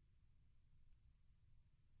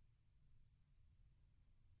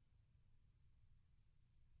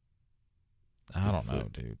 I don't know,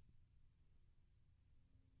 dude.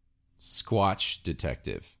 Squatch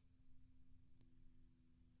detective.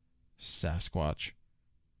 Sasquatch.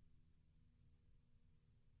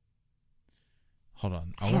 Hold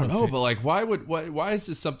on. I don't know, but like, why is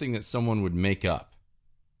this something that someone would make up?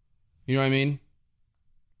 You know what I mean?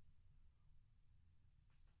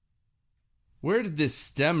 Where did this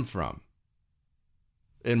stem from?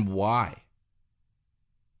 And why?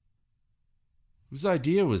 Whose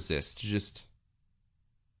idea was this to just...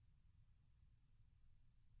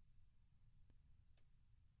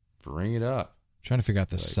 bring it up? Trying to figure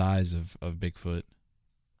out the size of Bigfoot.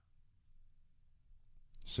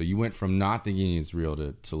 So you went from not thinking he's real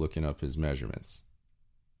to looking up his measurements.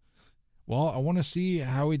 Well, I want to see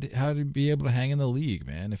how to be able to hang in the league,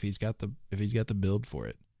 man. If he's got the build for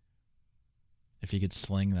it. If he could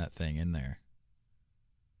sling that thing in there.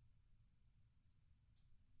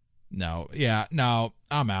 No,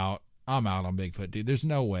 I'm out. I'm out on Bigfoot, dude. There's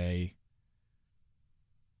no way.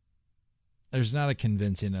 There's not a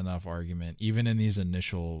convincing enough argument, even in these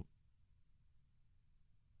initial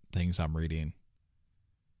things I'm reading.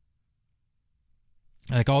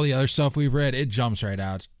 Like all the other stuff we've read, it jumps right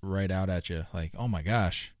out at you. Like, oh my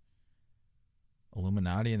gosh,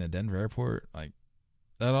 Illuminati in the Denver airport, like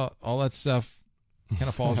that. All that stuff kind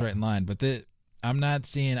of falls right in line. But I'm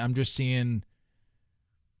just seeing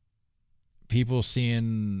people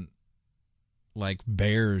seeing like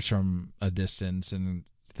bears from a distance and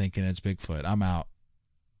thinking it's Bigfoot. I'm out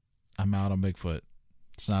on Bigfoot.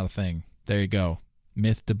 It's not a thing. There you go.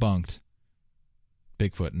 Myth debunked.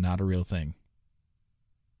 Bigfoot, not a real thing.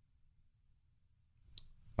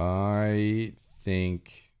 I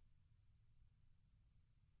think...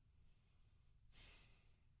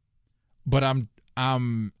 But I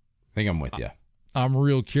think I'm with you. I'm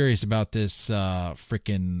real curious about this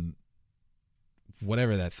freaking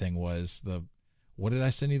whatever that thing was. What did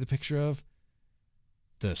I send you the picture of?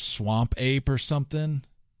 The swamp ape or something?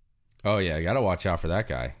 Oh, yeah. You got to watch out for that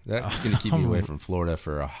guy. That's going to keep me away from Florida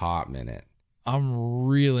for a hot minute. I'm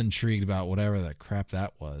real intrigued about whatever the crap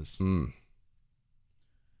that was.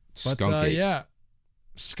 Skunk ape. Yeah.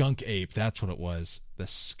 Skunk ape. That's what it was. The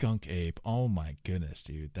skunk ape. Oh, my goodness,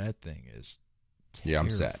 dude. That thing is terrifying. Yeah, I'm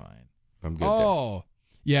set. I'm good there.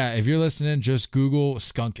 Yeah. If you're listening, just Google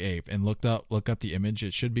skunk ape and look up the image.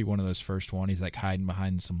 It should be one of those first one. He's like hiding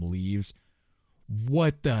behind some leaves.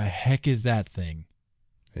 What the heck is that thing?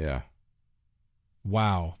 Yeah.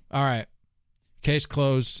 Wow. All right. Case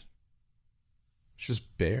closed. It's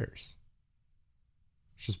just bears.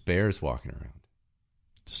 It's just bears walking around.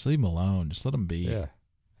 Just leave them alone. Just let them be. Yeah.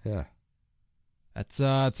 Yeah. That's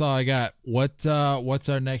all I got. What's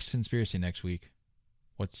our next conspiracy next week?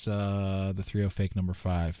 What's the 30 fake number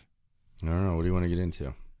 5? I don't know. What do you want to get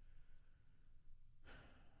into?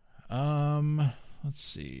 Let's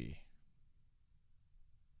see.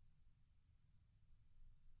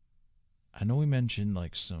 I know we mentioned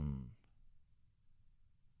like some.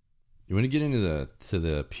 You want to get into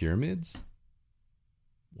the pyramids?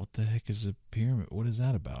 What the heck is a pyramid? What is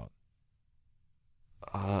that about?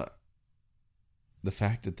 The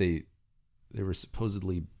fact that they were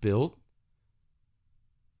supposedly built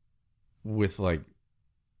with like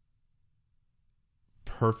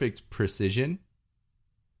perfect precision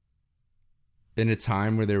in a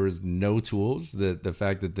time where there was no tools. The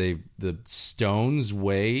fact that the stones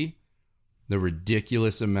weigh the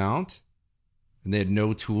ridiculous amount and they had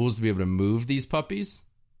no tools to be able to move these puppies.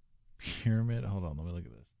 Pyramid. Hold on. Let me look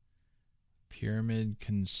at this. Pyramid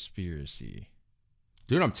conspiracy.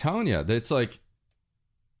 Dude, I'm telling you, it's like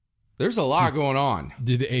There's a lot going on.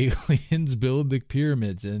 Did aliens build the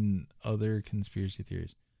pyramids and other conspiracy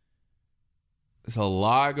theories? There's a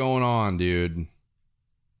lot going on, dude.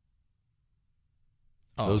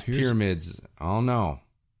 Those pyramids, I don't know.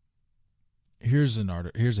 Here's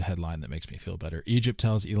a headline that makes me feel better. Egypt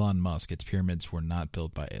tells Elon Musk its pyramids were not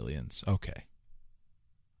built by aliens. Okay.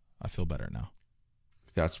 I feel better now.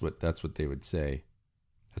 That's what they would say.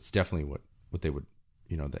 That's definitely what they would,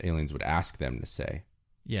 the aliens would ask them to say.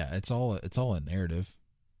 Yeah, it's all a narrative.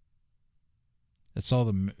 It's all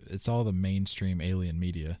the mainstream alien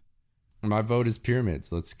media. My vote is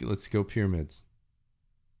pyramids. Let's go pyramids.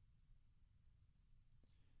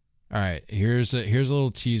 All right, here's a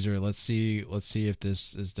little teaser. Let's see if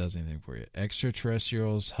this does anything for you.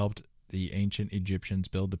 Extraterrestrials helped the ancient Egyptians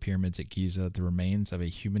build the pyramids at Giza. The remains of a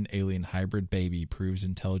human-alien hybrid baby proves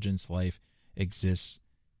intelligence life exists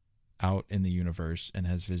out in the universe and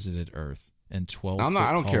has visited Earth. And 12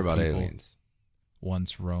 I don't care about aliens.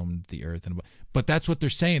 Once roamed the Earth, but that's what they're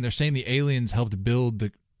saying. They're saying the aliens helped build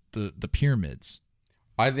the pyramids.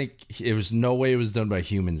 I think it was no way it was done by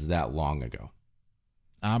humans that long ago.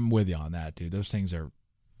 I'm with you on that, dude. Those things are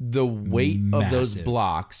the weight massive. of those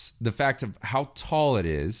blocks, the fact of how tall it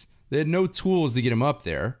is. They had no tools to get them up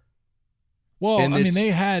there. Well, and they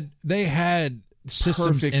had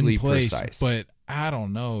systems in place, precise. But I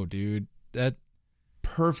don't know, dude. That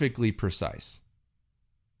perfectly precise.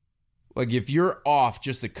 Like if you're off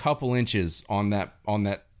just a couple inches on that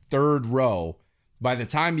third row, by the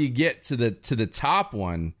time you get to the top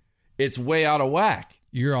one, it's way out of whack.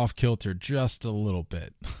 You're off kilter just a little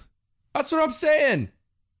bit. That's what I'm saying.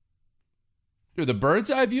 Dude, the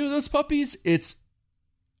bird's eye view of those puppies, it's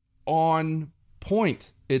on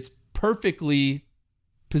point. It's perfectly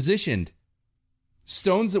positioned.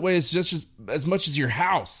 Stones that weigh just as much as your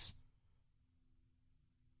house.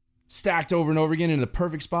 Stacked over and over again in the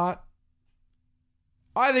perfect spot.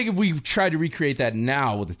 I think if we tried to recreate that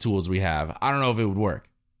now with the tools we have, I don't know if it would work.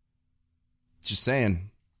 Just saying.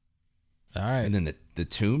 All right. And then the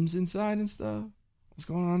tombs inside and stuff. What's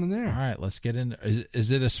going on in there? All right, let's get into. Is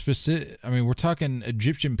it a specific? I mean, we're talking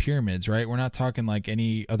Egyptian pyramids, right? We're not talking like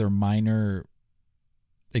any other minor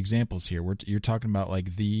examples here. You're talking about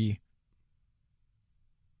like the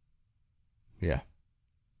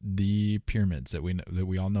pyramids that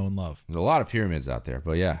we all know and love. There's a lot of pyramids out there,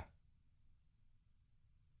 but yeah.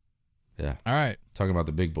 All right, talking about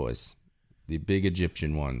the big boys. The big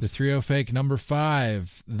Egyptian ones. The 3-0 fake, number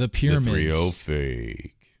 5, the pyramids. The 3-0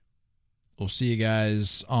 fake. We'll see you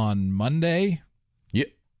guys on Monday. Yep.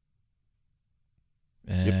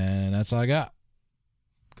 And that's all I got.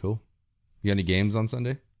 Cool. You got any games on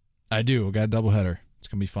Sunday? I do. I got a doubleheader. It's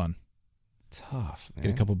going to be fun. Tough, man.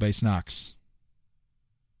 Get a couple base knocks.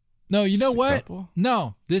 No, you know what? Couple?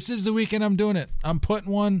 No, this is the weekend I'm doing it. I'm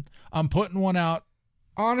putting one out.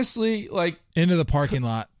 Honestly, like into the parking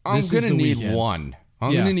lot. I'm going to need one.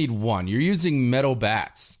 I'm going to need one. You're using metal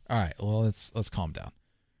bats. All right. Well, let's calm down.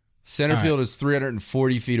 Center field is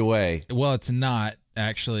 340 feet away. Well, it's not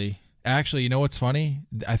actually. Actually, you know what's funny?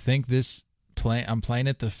 I think I'm playing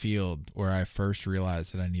at the field where I first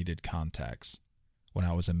realized that I needed contacts when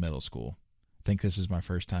I was in middle school. I think this is my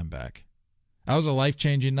first time back. That was a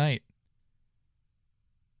life-changing night.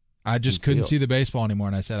 I just couldn't see the baseball anymore,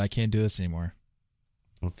 and I said, I can't do this anymore.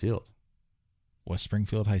 What field? West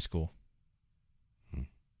Springfield High School.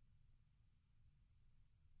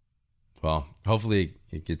 Well, hopefully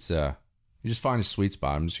it gets, you just find a sweet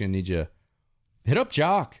spot. I'm just going to need you hit up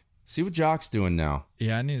Jock. See what Jock's doing now.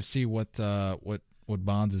 Yeah, I need to see what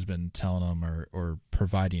Bonds has been telling him or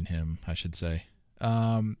providing him, I should say.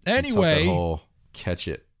 Anyway. That whole catch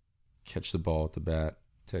the ball at the bat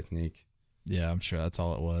technique. Yeah, I'm sure that's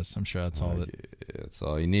all it was. I'm sure that's all that's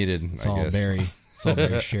all you needed. It's all Barry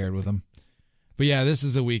shared with him. But yeah, this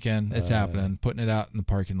is a weekend. It's happening. Putting it out in the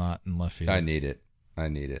parking lot in left field. I need it.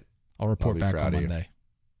 I'll report back on Monday.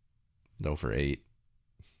 No for 8.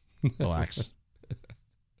 Relax.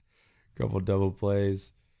 Couple double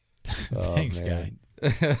plays. Thanks, guy.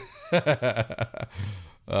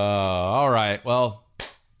 All right. Well,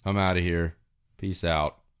 I'm out of here. Peace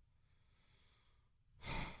out.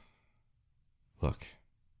 Look,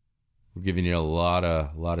 we're giving you a lot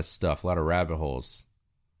of stuff, a lot of rabbit holes.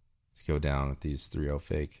 Let's go down with these 3-0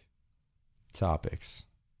 fake topics.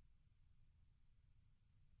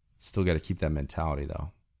 Still got to keep that mentality,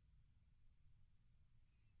 though.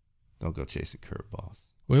 Don't go chasing curveballs.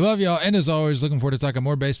 We love y'all, and as always, looking forward to talking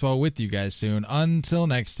more baseball with you guys soon. Until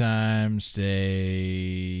next time,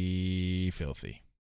 stay filthy.